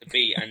United have to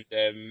beat, and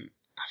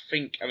I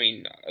think,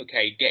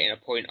 okay, getting a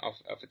point off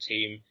of a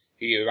team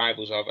who your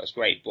rivals are, that's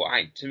great, but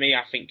to me,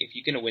 I think if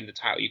you're going to win the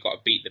title, you've got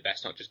to beat the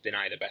best, not just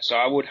deny the best. So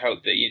I would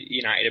hope that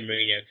United and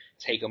Mourinho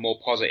take a more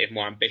positive,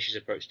 more ambitious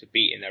approach to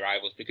beating their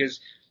rivals, because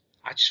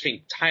I just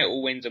think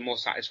title wins are more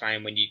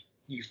satisfying when you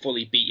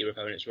fully beat your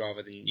opponents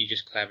rather than you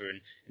just clever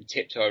and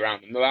tiptoe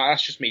around them.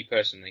 That's just me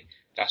personally.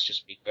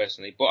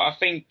 But I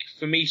think,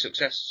 for me,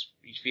 success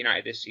for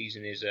United this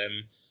season is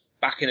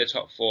back in the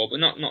top four, but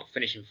not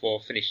finishing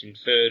fourth, finishing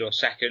third or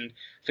second.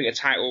 I think a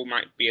title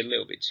might be a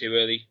little bit too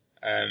early,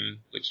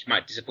 which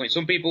might disappoint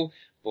some people,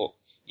 but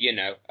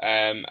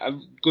a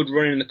good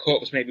run in the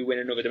cups, maybe win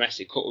another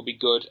domestic cup would be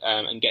good,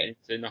 and get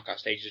into the knockout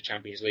stages of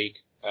Champions League,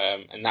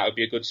 and that would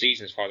be a good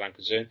season as far as I'm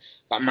concerned.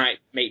 That might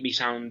make me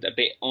sound a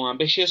bit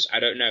unambitious, I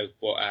don't know,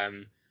 but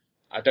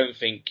I don't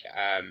think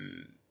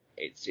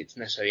it's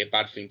necessarily a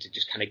bad thing to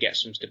just kind of get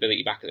some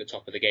stability back at the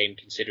top of the game,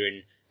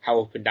 considering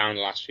how up and down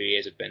the last few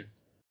years have been.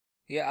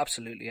 Yeah,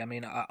 absolutely. I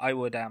mean, I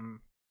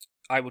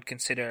would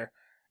consider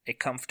a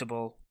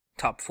comfortable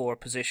top four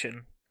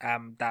position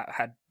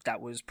that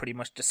was pretty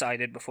much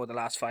decided before the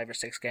last 5 or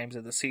 6 games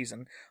of the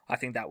season. I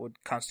think that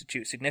would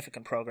constitute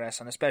significant progress,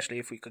 and especially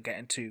if we could get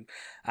into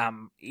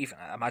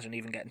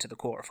even getting to the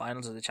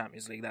quarterfinals of the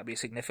Champions League, that'd be a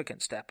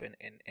significant step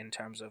in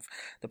terms of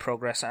the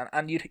progress.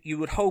 And you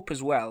would hope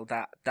as well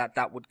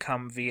that would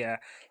come via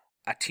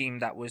a team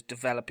that was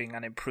developing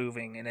and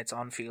improving in its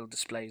on-field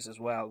displays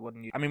as well,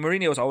 wouldn't you? I mean,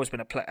 Mourinho's always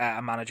been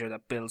a manager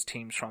that builds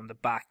teams from the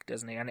back,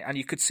 doesn't he? And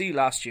you could see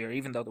last year,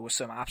 even though there was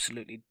some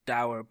absolutely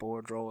dour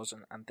board draws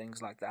and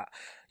things like that,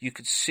 you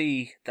could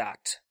see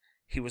that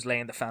he was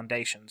laying the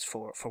foundations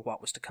for what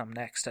was to come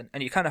next.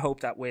 And you kind of hope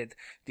that with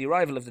the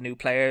arrival of the new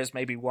players,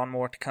 maybe one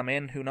more to come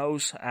in, who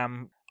knows?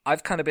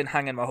 I've kind of been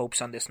hanging my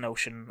hopes on this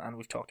notion, and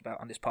we've talked about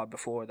on this pod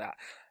before, that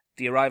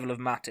the arrival of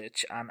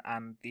Matic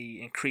and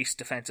the increased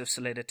defensive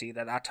solidity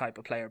that type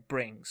of player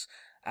brings,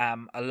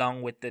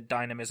 along with the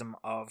dynamism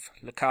of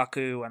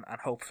Lukaku and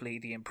hopefully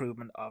the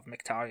improvement of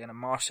Mkhitaryan and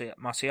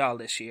Martial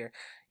this year,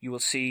 you will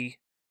see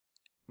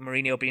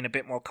Mourinho being a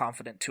bit more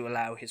confident to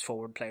allow his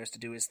forward players to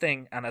do his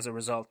thing, and as a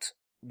result,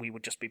 we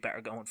would just be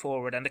better going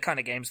forward. And the kind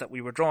of games that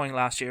we were drawing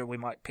last year, we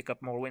might pick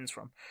up more wins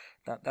from.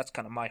 That's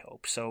kind of my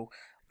hope. So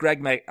Greg,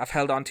 mate, I've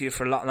held on to you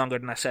for a lot longer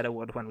than I said I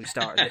would when we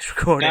started this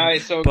recording. No,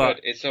 it's all good.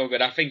 It's all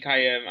good. I think I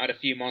had a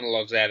few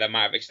monologues there that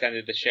might have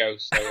extended the show.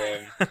 So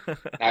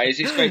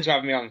it's great to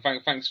have me on.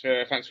 Thanks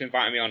for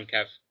inviting me on,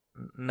 Kev.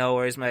 No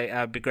worries, mate.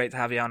 It'd be great to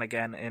have you on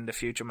again in the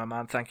future, my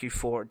man. Thank you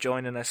for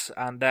joining us.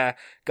 And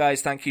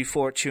guys, thank you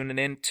for tuning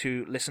in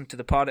to listen to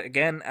the pod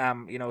again.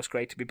 It's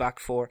great to be back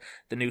for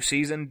the new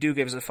season. Do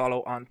give us a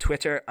follow on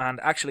Twitter. And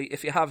actually,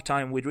 if you have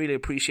time, we'd really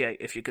appreciate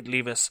if you could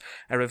leave us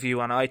a review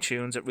on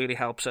iTunes. It really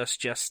helps us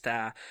just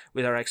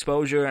with our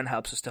exposure and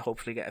helps us to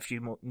hopefully get a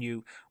few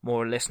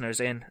more listeners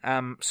in.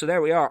 So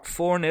there we are,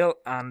 4-0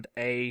 and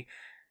a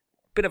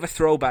bit of a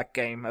throwback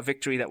game, a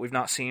victory that we've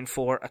not seen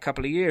for a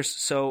couple of years.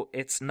 So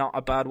it's not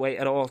a bad way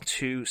at all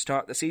to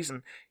start the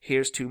season.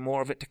 Here's to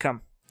more of it to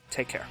come.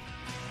 Take care.